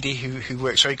lady who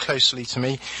works very closely to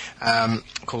me,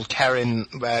 called Karen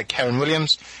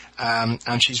Williams,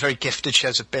 and she's very gifted. She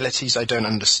has abilities I don't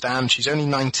understand. She's only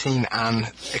 19 and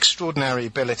extraordinary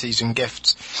abilities and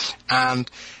gifts.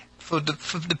 And for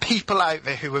the people out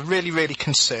there who are really, really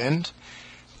concerned,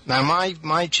 now,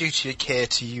 my duty of care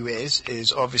to you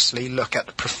is obviously look at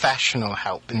the professional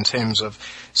help in terms of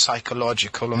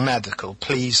psychological or medical.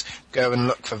 Please go and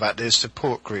look for that. There's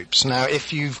support groups. Now,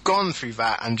 if you've gone through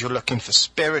that and you're looking for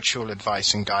spiritual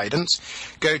advice and guidance,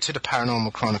 go to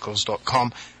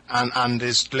theparanormalchronicles.com and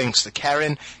there's links to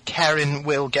Karen. Karen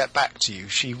will get back to you.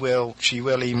 She will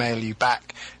email you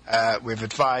back with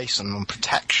advice and on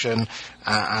protection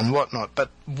and whatnot.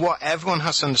 But what everyone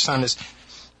has to understand is,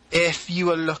 if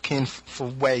you are looking for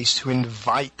ways to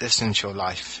invite this into your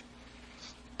life,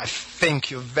 I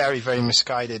think you're very, very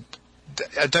misguided.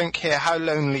 I don't care how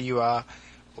lonely you are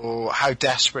or how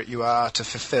desperate you are to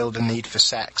fulfill the need for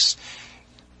sex.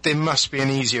 There must be an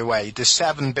easier way. There's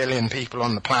 7 billion people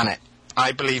on the planet.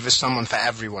 I believe there's someone for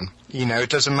everyone. It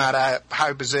doesn't matter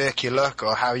how berserk you look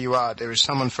or how you are. There is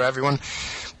someone for everyone.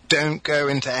 Don't go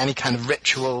into any kind of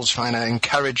rituals trying to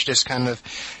encourage this kind of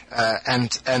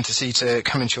entity to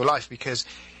come into your life, because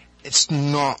it's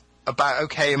not about,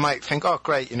 okay, you might think, oh,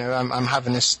 great, I'm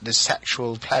having this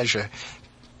sexual pleasure.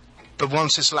 But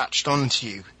once it's latched onto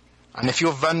you, and if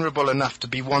you're vulnerable enough to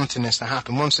be wanting this to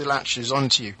happen, once it latches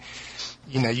onto you,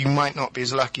 you might not be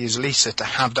as lucky as Lisa to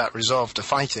have that resolve to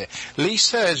fight it.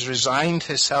 Lisa has resigned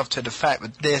herself to the fact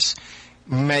that this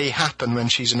may happen when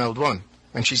she's an old woman,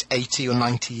 when she's 80 or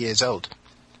 90 years old.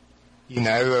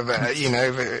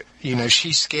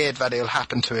 She's scared that it'll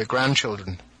happen to her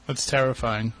grandchildren. That's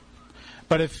terrifying.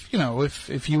 But if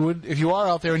you are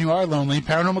out there and you are lonely,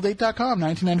 paranormaldate.com,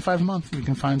 $19.95 a month, you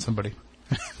can find somebody.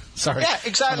 Sorry. Yeah,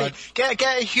 exactly. Get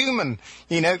a human.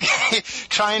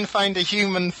 Try and find a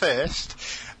human first.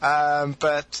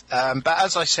 But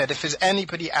as I said, if there's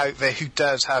anybody out there who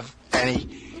does have any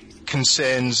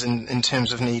concerns in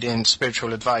terms of needing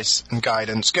spiritual advice and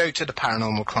guidance, go to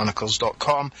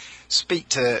theparanormalchronicles.com, speak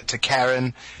to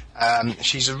Karen.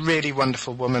 She's a really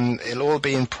wonderful woman. It'll all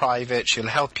be in private. She'll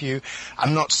help you.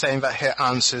 I'm not saying that her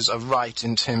answers are right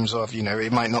in terms of,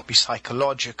 it might not be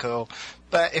psychological,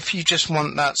 But if you just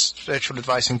want that spiritual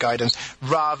advice and guidance,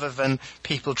 rather than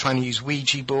people trying to use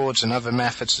Ouija boards and other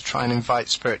methods to try and invite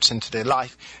spirits into their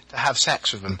life to have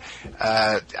sex with them,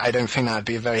 I don't think that would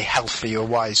be a very healthy or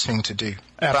wise thing to do.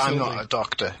 Absolutely. But I'm not a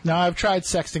doctor. No, I've tried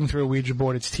sexting through a Ouija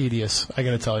board. It's tedious, I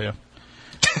gotta tell you.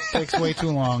 It takes way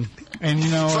too long. And,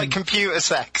 it's like computer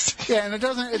sex. Yeah, and it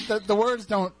doesn't, the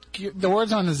words aren't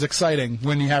as exciting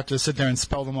when you have to sit there and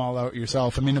spell them all out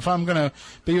yourself. I mean, if I'm going to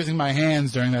be using my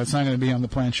hands during that, it's not going to be on the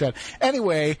planchette.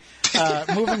 Anyway,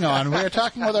 moving on. We're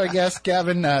talking with our guest,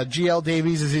 Gavin, G.L.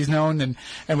 Davies, as he's known, and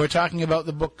we're talking about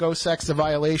the book Ghost Sex: The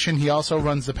Violation. He also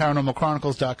runs the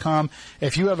ParanormalChronicles.com.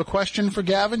 If you have a question for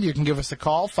Gavin, you can give us a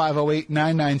call,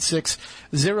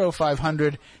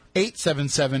 508-996-0500,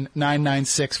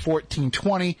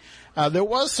 877-996-1420. There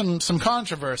was some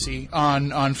controversy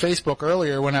on Facebook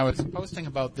earlier when I was posting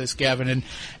about this, Gavin,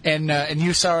 and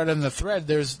you saw it in the thread.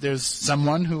 There's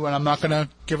someone who, and I'm not going to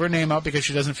give her name out because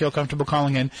she doesn't feel comfortable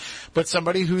calling in, but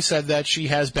somebody who said that she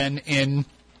has been in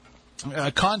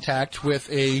contact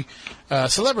with a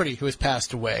celebrity who has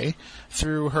passed away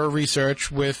through her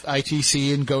research with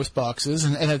ITC and ghost boxes,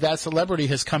 and that celebrity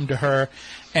has come to her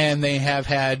and they have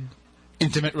had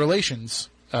intimate relations,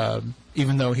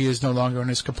 even though he is no longer in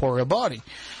his corporeal body.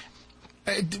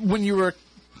 When you were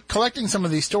collecting some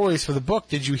of these stories for the book,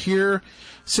 did you hear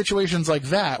situations like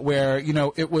that where,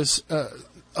 it was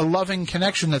a loving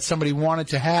connection that somebody wanted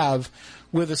to have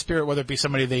with a spirit, whether it be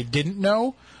somebody they didn't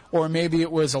know, or maybe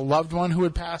it was a loved one who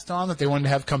had passed on that they wanted to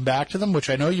have come back to them,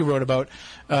 which I know you wrote about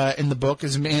in the book.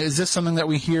 Is this something that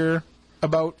we hear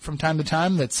about from time to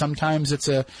time, that sometimes it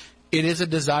is a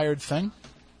desired thing?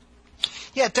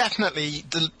 Yeah, definitely.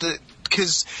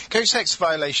 Because Ghost Sex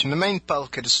Violation, the main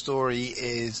bulk of the story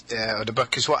is, or the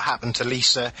book, is what happened to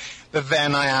Lisa. But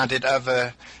then I added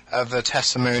other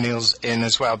testimonials in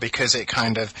as well, because it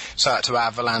kind of started to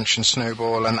avalanche and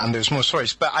snowball, and there was more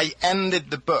stories. But I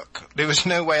ended the book. There was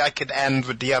no way I could end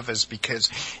with the others, because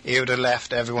it would have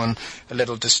left everyone a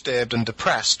little disturbed and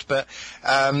depressed. But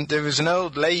there was an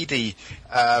old lady.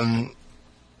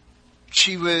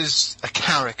 She was a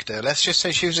character. Let's just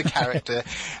say she was a character.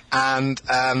 And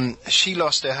she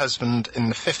lost her husband in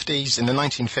the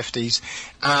 1950s,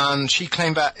 and she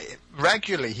claimed that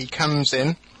regularly he comes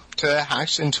in to her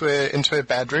house, into her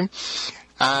bedroom,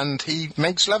 and he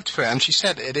makes love to her. And she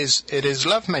said it is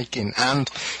love making, and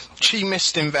she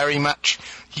missed him very much.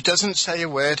 He doesn't say a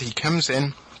word. He comes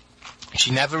in.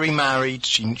 She never remarried.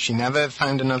 She never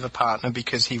found another partner,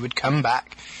 because he would come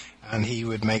back and he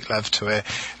would make love to her,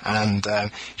 and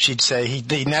she'd say, he'd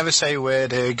never say a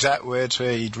word. Her exact words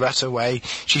were, he'd rut away.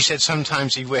 She said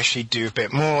sometimes he wished he'd do a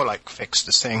bit more, like fix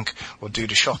the sink or do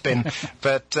the shopping,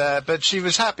 but she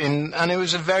was happy, and it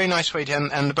was a very nice way to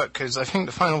end the book, because I think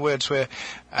the final words were,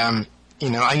 I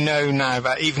know now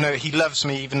that even though he loves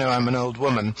me, even though I'm an old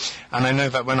woman, and I know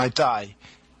that when I die,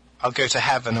 I'll go to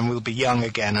heaven and we'll be young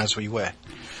again as we were.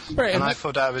 Right, and I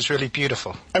thought that was really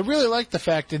beautiful. I really like the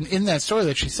fact in that story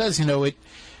that she says,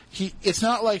 it's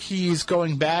not like he's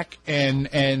going back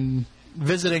and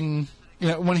visiting.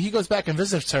 When he goes back and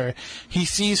visits her, he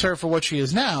sees her for what she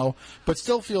is now, but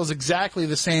still feels exactly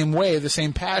the same way, the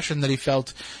same passion that he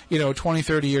felt, 20,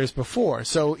 30 years before.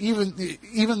 So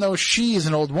even though she is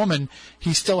an old woman,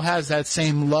 he still has that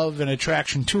same love and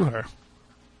attraction to her.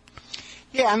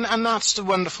 Yeah, and that's the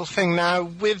wonderful thing. Now,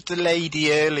 with the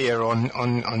lady earlier on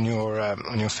your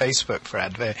Facebook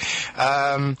thread there,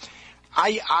 I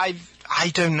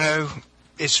don't know.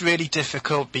 It's really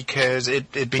difficult, because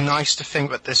it'd be nice to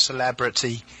think that this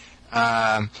celebrity,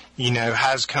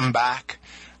 has come back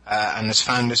and has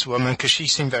found this woman, because she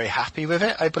seemed very happy with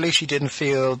it. I believe she didn't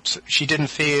feel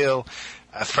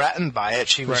threatened by it.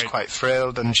 She was quite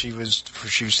thrilled, and she was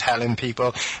telling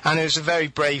people, and it was a very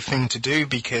brave thing to do,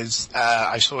 because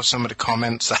I saw some of the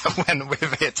comments that went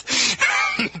with it.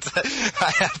 And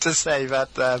I have to say that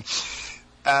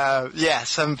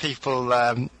some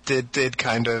people did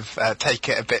kind of take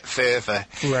it a bit further.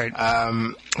 Right.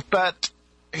 But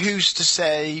who's to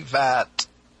say that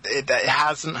it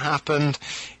hasn't happened?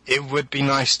 It would be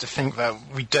nice to think that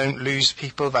we don't lose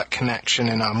people, that connection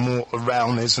in our mortal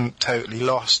realm isn't totally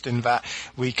lost, in that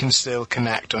we can still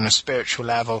connect on a spiritual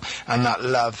level, and that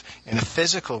love in a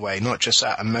physical way, not just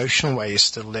that emotional way, is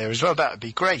still there as well. That would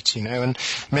be great, and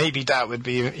maybe that would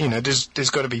be,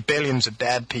 there's got to be billions of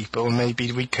dead people.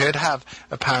 Maybe we could have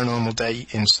a paranormal day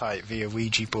insight via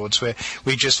Ouija boards, where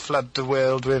we just flood the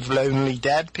world with lonely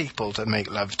dead people to make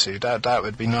love to. That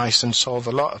would be nice and solve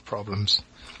a lot of problems.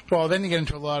 Well, then you get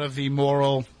into a lot of the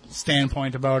moral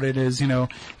standpoint about it is, oh,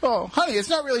 honey, it's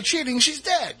not really cheating. She's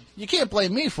dead. You can't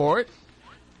blame me for it.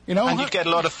 You know, and you'd get a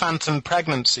lot of phantom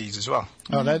pregnancies as well.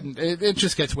 Oh, it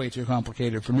just gets way too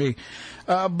complicated for me.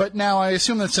 But now I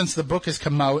assume that since the book has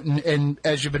come out, and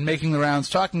as you've been making the rounds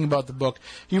talking about the book,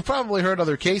 you've probably heard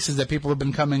other cases that people have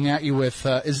been coming at you with.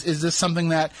 Is this something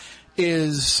that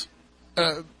is,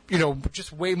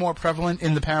 just way more prevalent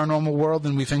in the paranormal world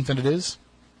than we think that it is?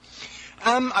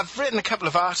 I've written a couple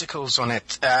of articles on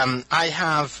it. I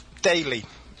have daily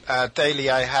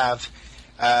I have,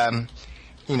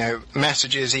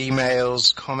 messages,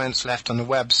 emails, comments left on the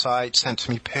website, sent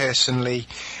to me personally.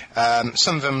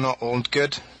 Some of them not all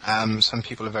good. Some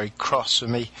people are very cross with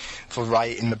me for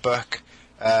writing the book.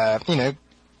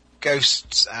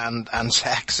 Ghosts and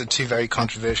sex are two very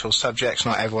controversial subjects.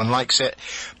 Not everyone likes it.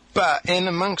 But in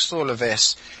amongst all of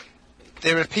this,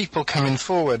 there are people coming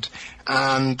forward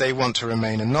and they want to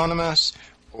remain anonymous,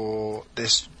 or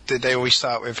they always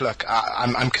start with, look,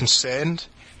 I'm concerned.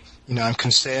 I'm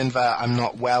concerned that I'm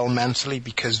not well mentally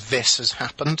because this has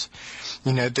happened.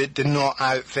 They're not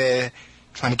out there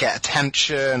trying to get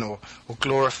attention or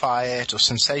glorify it or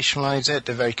sensationalize it.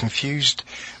 They're very confused.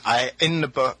 In the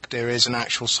book, there is an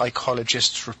actual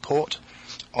psychologist's report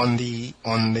on the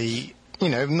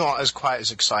not as quite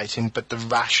as exciting, but the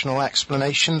rational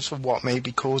explanations for what may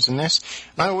be causing this.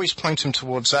 And I always point them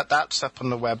towards that. That's up on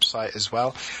the website as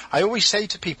well. I always say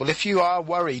to people, if you are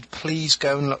worried, please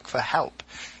go and look for help.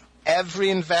 Every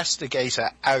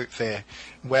investigator out there,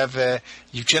 whether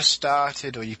you've just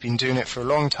started or you've been doing it for a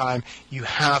long time, you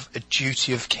have a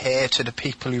duty of care to the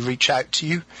people who reach out to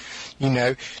you.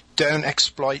 Don't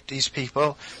exploit these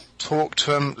people. Talk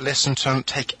to them, listen to them,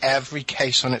 take every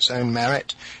case on its own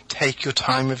merit, take your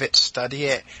time with it, study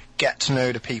it, get to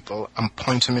know the people and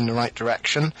point them in the right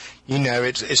direction.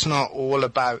 It's not all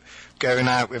about going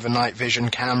out with a night vision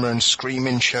camera and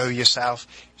screaming, show yourself.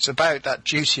 It's about that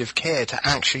duty of care to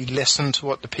actually listen to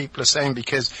what the people are saying,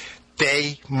 because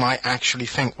they might actually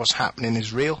think what's happening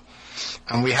is real.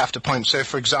 And we have to point. So,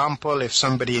 for example, if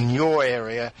somebody in your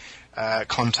area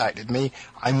contacted me,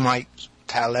 I might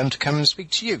tell them to come and speak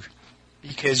to you,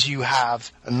 because you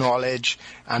have a knowledge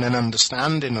and an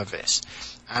understanding of this.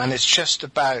 And it's just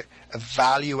about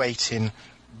evaluating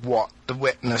what the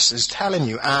witness is telling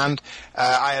you. And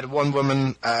I had one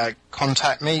woman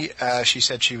contact me. She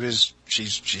said she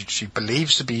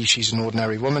believes to be she's an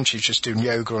ordinary woman. She's just doing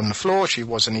yoga on the floor. She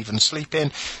wasn't even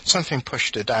sleeping. Something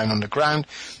pushed her down on the ground,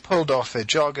 pulled off her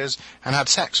joggers, and had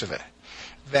sex with her.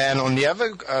 Then on the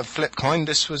other flip coin,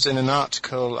 this was in an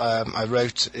article I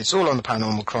wrote. It's all on the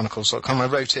paranormalchronicles.com. I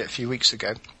wrote it a few weeks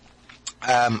ago,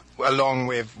 along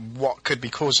with what could be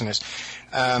causing this.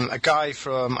 A guy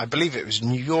from, I believe it was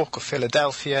New York or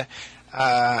Philadelphia.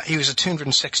 He was a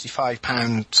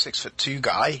 265-pound, 6'2"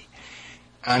 guy,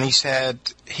 and he said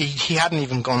he hadn't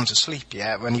even gone to sleep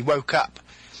yet when he woke up,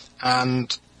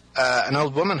 and an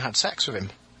old woman had sex with him.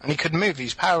 And he couldn't move,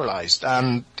 he's paralysed.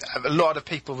 And a lot of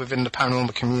people within the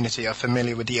paranormal community are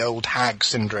familiar with the old hag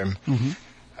syndrome,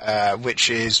 which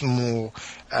is more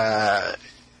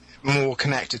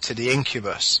connected to the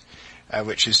incubus,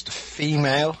 which is the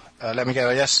female.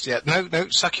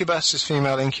 Succubus is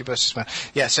female, incubus is male.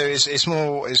 Yeah, so it's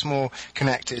more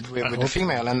connected with the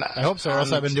female. And I hope so, or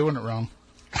else I've been doing it wrong.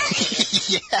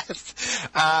 Yes.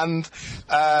 And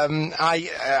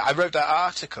I wrote that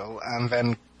article, and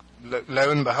then lo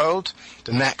and behold,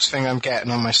 the next thing I'm getting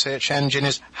on my search engine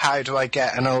is, how do I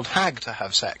get an old hag to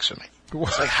have sex with me?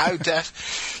 It's like, how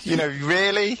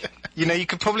really? You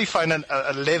could probably find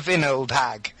a live-in old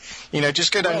hag.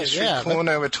 Just go down your street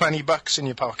corner with $20 in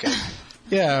your pocket.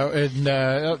 Yeah, and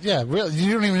really,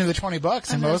 you don't even need the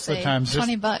 $20, and most of the times,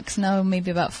 $20. No, maybe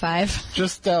about $5.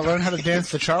 Just learn how to dance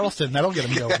the Charleston. That'll get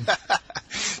them going.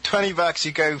 $20,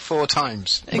 you go 4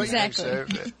 times. Exactly.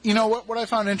 What I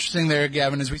found interesting there,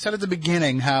 Gavin, is we said at the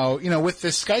beginning how, with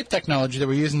this Skype technology that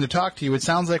we're using to talk to you, it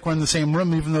sounds like we're in the same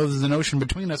room, even though there's an ocean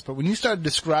between us. But when you started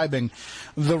describing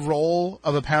the role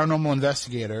of a paranormal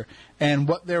investigator and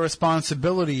what their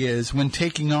responsibility is when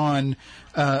taking on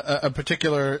a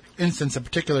particular instance, a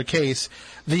particular case,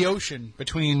 the ocean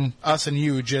between us and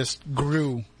you just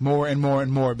grew more and more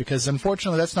and more, because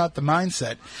unfortunately that's not the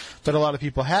mindset that a lot of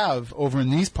people have over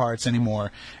in these parts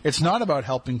anymore. It's not about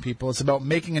helping people. It's about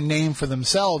making a name for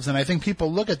themselves. And I think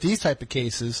people look at these type of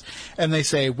cases and they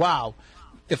say, wow,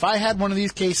 if I had one of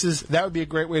these cases, that would be a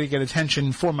great way to get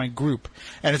attention for my group.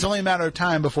 And it's only a matter of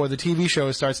time before the TV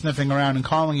shows start sniffing around and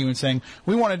calling you and saying,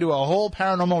 we want to do a whole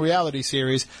paranormal reality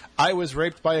series, I was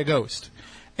raped by a ghost.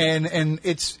 And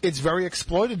it's very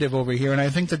exploitative over here, and I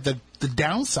think that the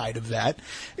downside of that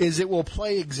is it will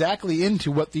play exactly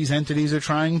into what these entities are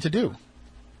trying to do.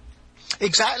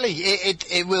 Exactly.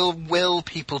 It will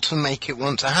people to make it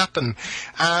want to happen.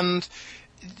 And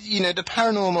the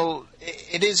paranormal,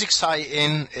 it is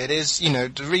exciting. It is,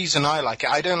 the reason I like it.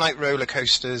 I don't like roller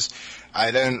coasters.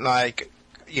 I don't like,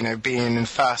 being in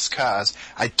fast cars.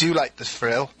 I do like the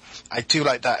thrill. I do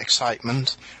like that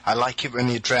excitement. I like it when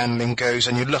the adrenaline goes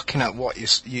and you're looking at what you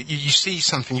see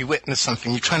something, you witness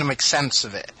something, you're trying to make sense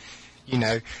of it.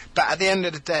 But at the end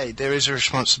of the day, there is a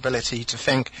responsibility to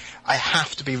think, I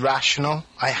have to be rational,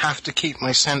 I have to keep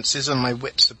my senses and my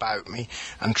wits about me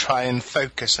and try and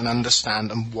focus and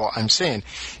understand on what I'm seeing.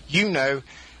 A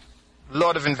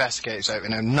lot of investigators out there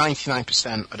know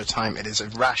 99% of the time it is a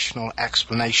rational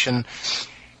explanation,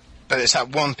 but it's that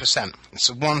 1%. It's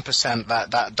the 1%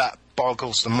 that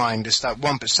boggles the mind. It's that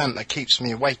 1% that keeps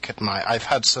me awake at night. I've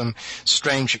had some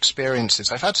strange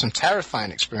experiences. I've had some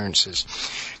terrifying experiences.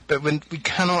 But when we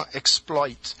cannot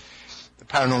exploit the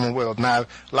paranormal world. Now,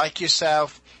 like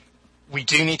yourself, we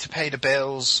do need to pay the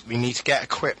bills. We need to get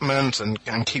equipment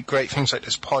and keep great things like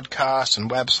this podcast and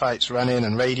websites running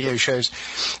and radio shows.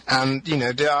 And,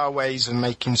 there are ways of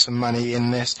making some money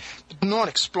in this. But not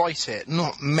exploit it,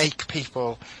 not make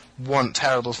people want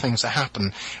terrible things to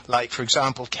happen. Like, for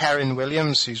example, Karen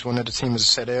Williams, who's one of the team, as I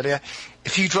said earlier,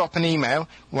 if you drop an email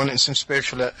wanting some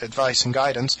spiritual advice and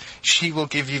guidance, she will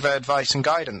give you the advice and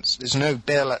guidance. There's no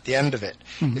bill at the end of it.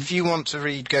 Mm-hmm. If you want to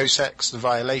read Ghost Sex, The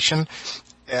Violation,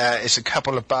 it's a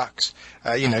couple of bucks.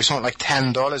 It's not like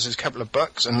 $10, it's a couple of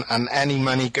bucks, and any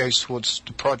money goes towards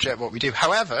the project, what we do.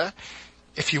 However,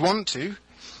 if you want to,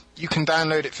 you can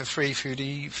download it for free through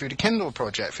the Kindle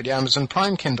project, for the Amazon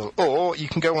Prime Kindle. Or you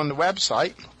can go on the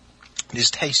website. There's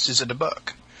tasters of the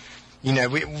book.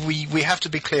 We have to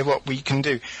be clear what we can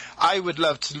do. I would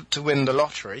love to win the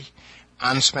lottery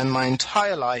and spend my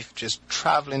entire life just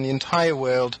traveling the entire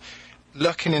world,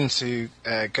 looking into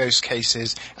ghost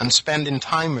cases and spending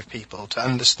time with people to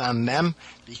understand them,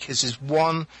 because there's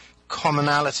one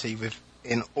commonality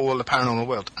in all the paranormal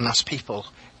world, and that's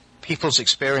people's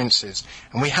experiences,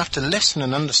 and we have to listen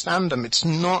and understand them. It's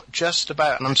not just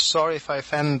about, and I'm sorry if I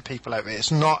offend people out there,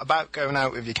 it's not about going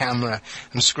out with your camera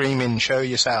and screaming, show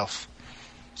yourself.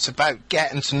 It's about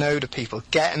getting to know the people,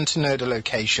 getting to know the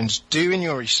locations, doing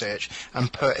your research,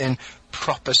 and putting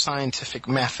proper scientific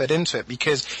method into it.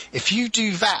 Because if you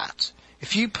do that,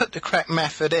 if you put the correct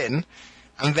method in,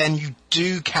 and then you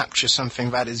do capture something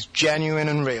that is genuine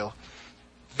and real,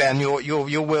 then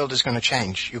your world is going to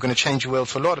change. You're going to change your world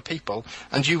for a lot of people,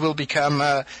 and you will become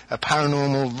a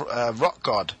paranormal rock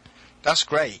god. That's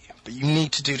great, but you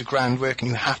need to do the groundwork, and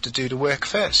you have to do the work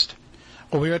first.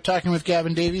 Well, we are talking with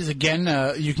Gavin Davies. Again,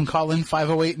 you can call in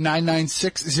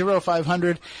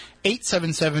 508-996-0500,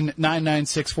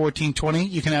 877-996-1420.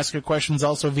 You can ask your questions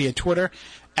also via Twitter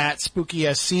at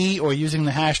SpookySC or using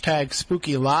the hashtag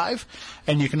SpookyLive.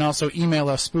 And you can also email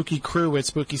us,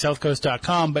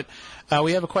 spookycrew@SpookySouthCoast.com. But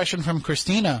we have a question from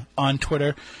Christina on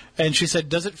Twitter, and she said,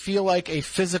 does it feel like a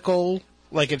physical,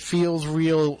 like it feels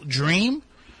real dream?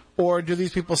 Or do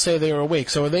these people say they are awake?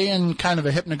 So are they in kind of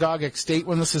a hypnagogic state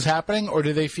when this is happening, or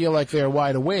do they feel like they're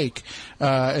wide awake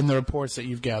in the reports that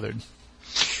you've gathered?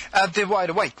 They're wide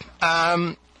awake.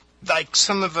 Like,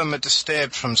 some of them are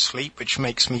disturbed from sleep, which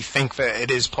makes me think that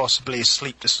it is possibly a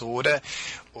sleep disorder,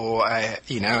 or, as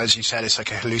you said, it's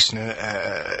like a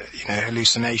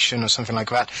hallucination or something like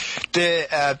that.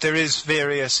 There is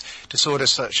various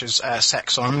disorders such as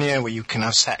sexomnia, where you can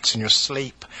have sex in your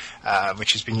sleep,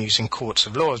 which has been used in courts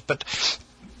of laws. But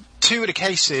two of the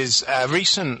cases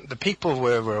the people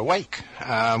were awake.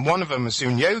 One of them was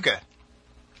doing yoga.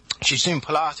 She's doing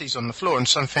Pilates on the floor, and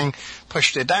something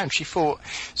pushed her down. She thought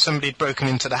somebody had broken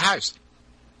into the house.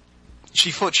 She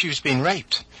thought she was being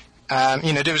raped.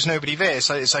 There was nobody there,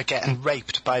 so it's like getting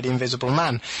raped by the invisible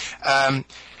man.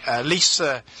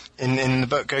 Lisa, in the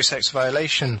book Ghost Sex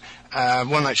Violation,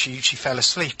 one night she fell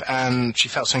asleep, and she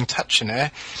felt something touching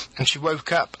her, and she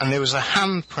woke up, and there was a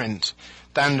handprint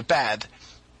down the bed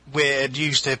where it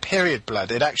used her period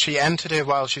blood. It actually entered her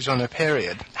while she was on her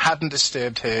period, hadn't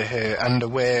disturbed her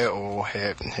underwear or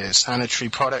her sanitary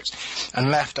products, and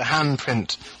left a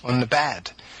handprint on the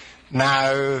bed.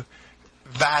 Now,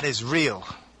 that is real.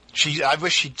 I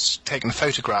wish she'd taken a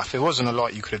photograph. There wasn't a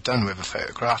lot you could have done with a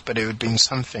photograph, but it would have been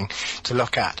something to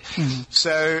look at. Mm-hmm.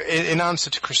 So, in answer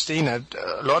to Christina,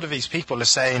 a lot of these people are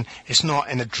saying it's not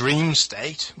in a dream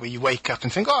state where you wake up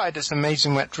and think, oh, I had this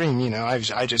amazing wet dream. I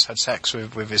just had sex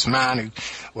with this man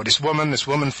or this woman. This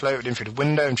woman floated in through the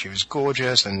window, and she was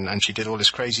gorgeous, and she did all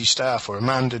this crazy stuff. Or a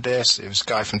man did this. It was a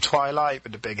guy from Twilight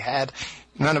with a big head.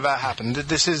 None of that happened.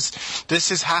 This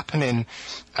is happening,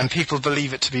 and people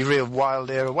believe it to be real while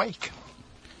they're awake.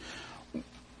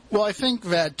 Well, I think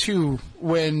that, too,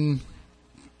 when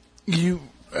you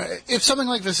if something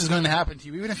like this is going to happen to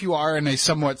you, even if you are in a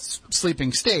somewhat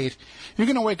sleeping state, you're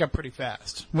going to wake up pretty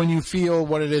fast. When you feel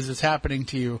what it is that's happening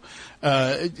to you,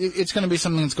 it's going to be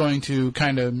something that's going to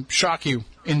kind of shock you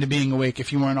into being awake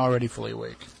if you weren't already fully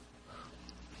awake.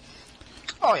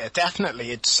 Oh yeah,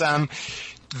 definitely. It's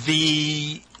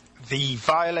the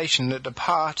violation, the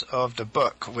part of the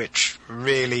book which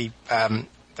really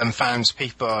confounds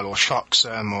people or shocks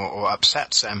them or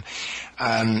upsets them.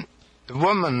 The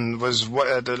woman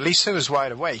Lisa was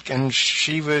wide awake, and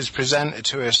she was presented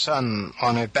to her son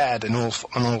on her bed on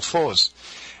all fours.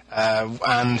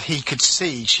 And he could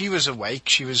see she was awake.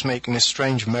 She was making a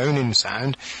strange moaning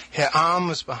sound. Her arm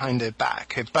was behind her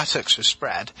back. Her buttocks were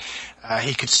spread.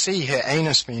 He could see her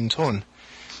anus being torn.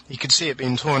 He could see it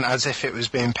being torn as if it was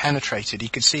being penetrated. He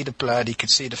could see the blood. He could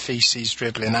see the feces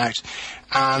dribbling out.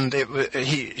 And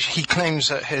he claims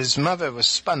that his mother was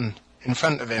spun in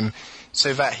front of him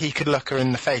so that he could look her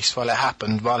in the face while it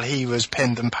happened, while he was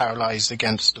pinned and paralysed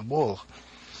against the wall.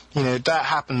 You know, that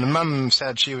happened. The mum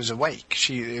said she was awake.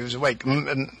 She was awake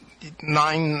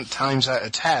 9 times out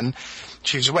of 10.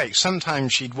 She was awake.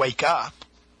 Sometimes she'd wake up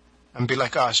and be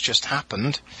like, "Oh, it's just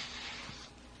happened."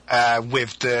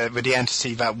 With the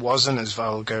entity that wasn't as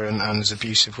vulgar and as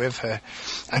abusive with her,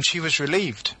 and she was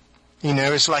relieved. You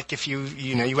know, it's like if you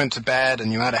went to bed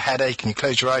and you had a headache and you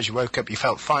closed your eyes, you woke up, you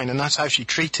felt fine, and that's how she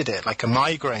treated it, like a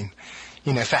migraine.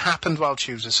 You know, if it happened while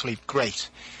she was asleep, great.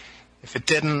 If it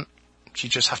didn't, she'd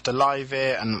just have to lie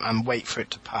there and wait for it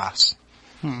to pass.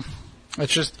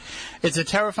 It's a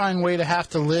terrifying way to have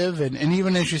to live, and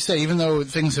even as you say, even though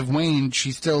things have waned,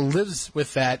 she still lives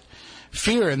with that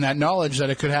fear and that knowledge that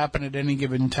it could happen at any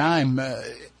given time.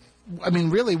 I mean,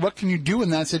 really, what can you do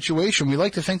in that situation? We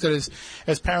like to think that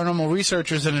as paranormal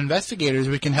researchers and investigators,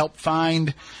 we can help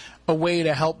find a way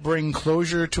to help bring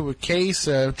closure to a case,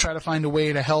 try to find a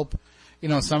way to help,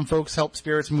 some folks help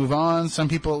spirits move on. Some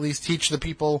people at least teach the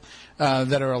people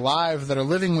that are alive, that are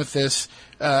living with this,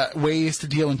 ways to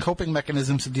deal and coping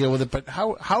mechanisms to deal with it. But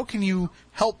how can you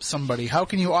help somebody? How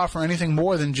can you offer anything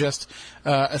more than just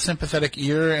a sympathetic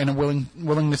ear and a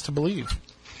willingness to believe?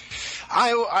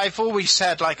 I've always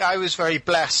said, I was very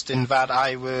blessed in that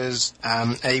I was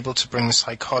able to bring a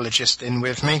psychologist in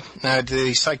with me. Now,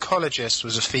 the psychologist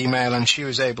was a female, and she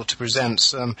was able to present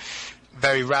some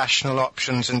very rational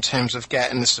options in terms of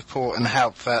getting the support and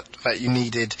help that you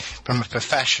needed from a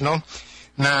professional.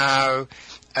 Now,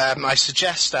 I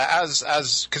suggest that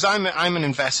because I'm an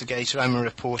investigator, I'm a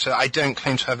reporter, I don't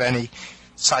claim to have any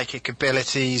psychic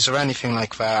abilities or anything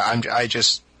like that. I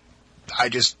just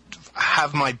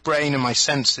have my brain and my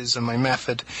senses and my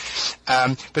method.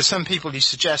 But some people, you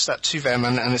suggest that to them,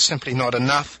 and it's simply not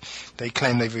enough. They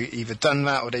claim they've either done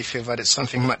that or they feel that it's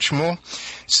something much more.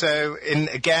 So,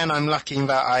 again, I'm lucky in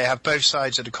that I have both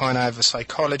sides of the coin. I have a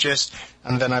psychologist,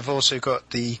 and then I've also got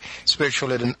the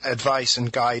spiritual advice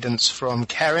and guidance from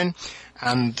Karen.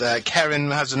 And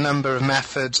Karen has a number of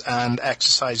methods and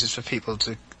exercises for people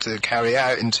to carry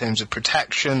out in terms of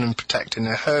protection and protecting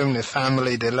their home, their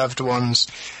family, their loved ones,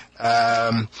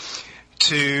 to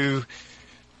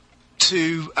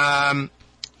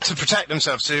protect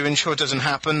themselves, to ensure it doesn't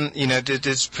happen.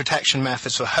 There's protection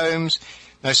methods for homes.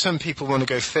 Now, some people want to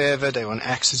go further. They want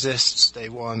exorcists. They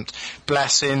want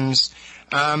blessings.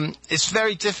 It's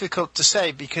very difficult to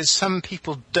say because some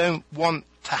people don't want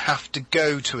to have to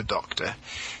go to a doctor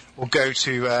or go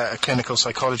to a clinical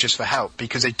psychologist for help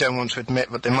because they don't want to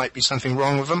admit that there might be something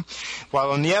wrong with them.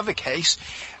 While on the other case,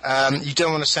 you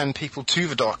don't want to send people to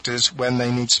the doctors when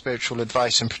they need spiritual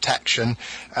advice and protection,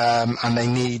 and they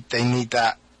need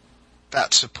that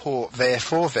support there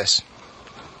for this.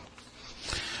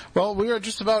 Well, we are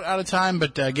just about out of time,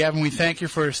 but Gavin, we thank you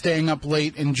for staying up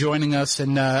late and joining us,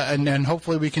 and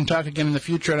hopefully we can talk again in the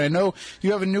future. And I know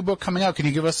you have a new book coming out. Can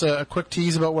you give us a quick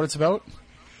tease about what it's about?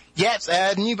 Yes,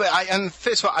 new book. And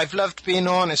first of all, I've loved being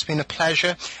on. It's been a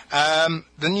pleasure.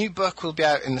 The new book will be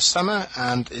out in the summer,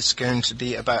 and it's going to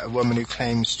be about a woman who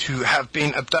claims to have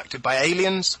been abducted by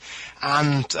aliens,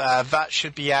 and that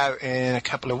should be out in a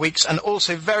couple of weeks. And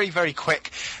also, very, very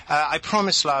quick, I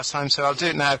promised last time, so I'll do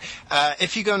it now.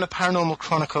 If you go on the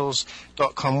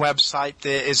paranormalchronicles.com website,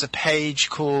 there is a page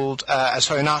called,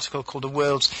 an article called The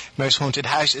World's Most Haunted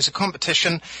House. It's a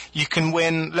competition. You can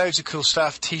win loads of cool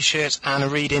stuff, T-shirts, and a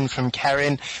reading from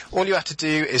Karen. All you have to do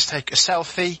is take a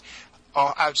selfie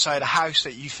outside a house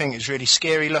that you think is really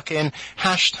scary looking,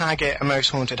 hashtag it a Most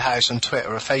Haunted House on Twitter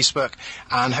or Facebook,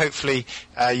 and hopefully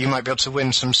you might be able to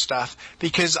win some stuff.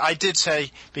 Because I did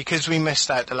say, because we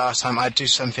missed out the last time, I'd do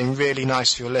something really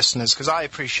nice for your listeners, because I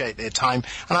appreciate their time,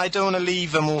 and I don't want to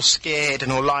leave them all scared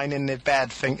and all lying in their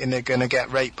bed thinking they're going to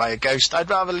get raped by a ghost. I'd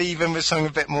rather leave them with something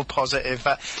a bit more positive,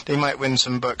 that they might win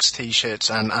some books, T-shirts,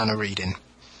 and a reading.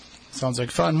 Sounds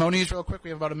like fun. Moniz, real quick,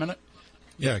 we have about a minute.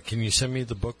 Yeah, can you send me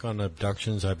the book on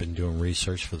abductions? I've been doing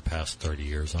research for the past 30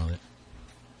 years on it.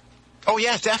 Oh,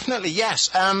 yeah, definitely, yes.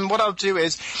 What I'll do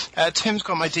is, Tim's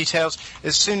got my details.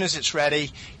 As soon as it's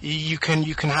ready, you can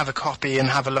have a copy and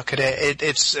have a look at it.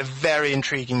 It's a very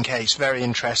intriguing case, very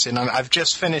interesting. I've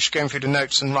just finished going through the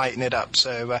notes and writing it up,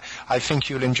 so I think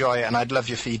you'll enjoy it, and I'd love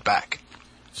your feedback.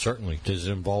 Certainly. Does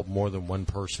it involve more than one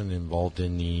person involved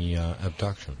in the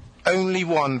abduction? Only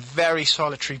one very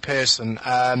solitary person.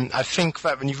 I think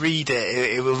that when you read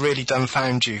it, it will really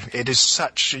dumbfound you. It is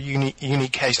such a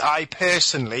unique case. I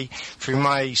personally, through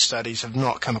my studies, have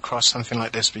not come across something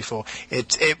like this before.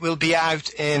 It will be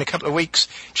out in a couple of weeks.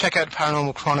 Check out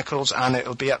Paranormal Chronicles, and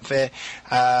it'll be up there.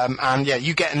 And yeah,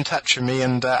 you get in touch with me,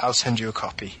 and I'll send you a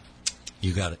copy.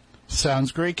 You got it.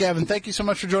 Sounds great, Gavin. Thank you so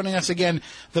much for joining us again.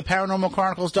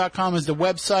 TheParanormalChronicles.com is the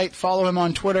website. Follow him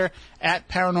on Twitter at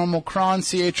ParanormalChron,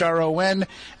 C-H-R-O-N.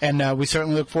 And we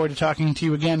certainly look forward to talking to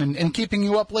you again and keeping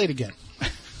you up late again.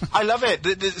 I love it.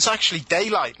 It's actually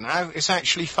daylight now. It's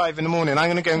actually 5 a.m. I'm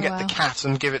going to go and get the cat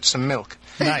and give it some milk.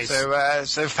 Nice.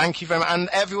 So thank you very much. And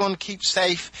everyone keep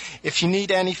safe. If you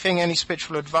need anything, any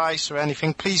spiritual advice or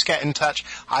anything, please get in touch.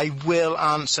 I will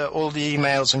answer all the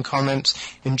emails and comments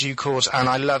in due course, and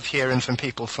I love hearing from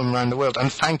people from around the world.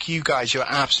 And thank you guys. You're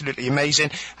absolutely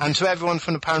amazing. And to everyone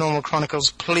from the Paranormal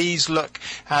Chronicles, please look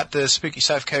at the Spooky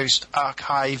South Coast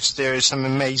archives. There is some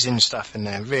amazing stuff in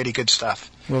there. Really good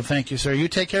stuff. Well, thank you, sir. You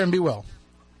take care and be well.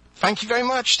 Thank you very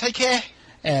much. Take care.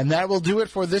 And that will do it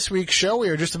for this week's show. We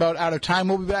are just about out of time.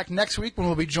 We'll be back next week when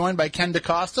we'll be joined by Ken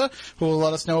DaCosta, who will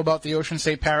let us know about the Ocean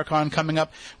State Paracon coming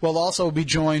up. We'll also be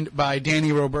joined by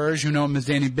Danny Roberge. You know him as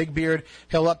Danny Bigbeard.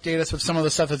 He'll update us with some of the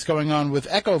stuff that's going on with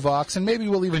EchoVox, and maybe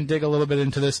we'll even dig a little bit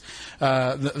into this,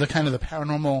 the kind of the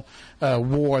paranormal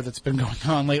war that's been going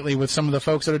on lately with some of the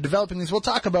folks that are developing these. We'll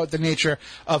talk about the nature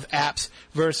of apps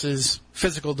versus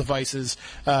physical devices,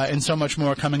 and so much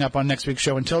more coming up on next week's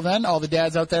show. Until then, all the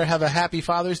dads out there, have a happy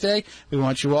Father's Day. We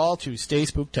want you all to stay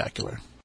spooktacular.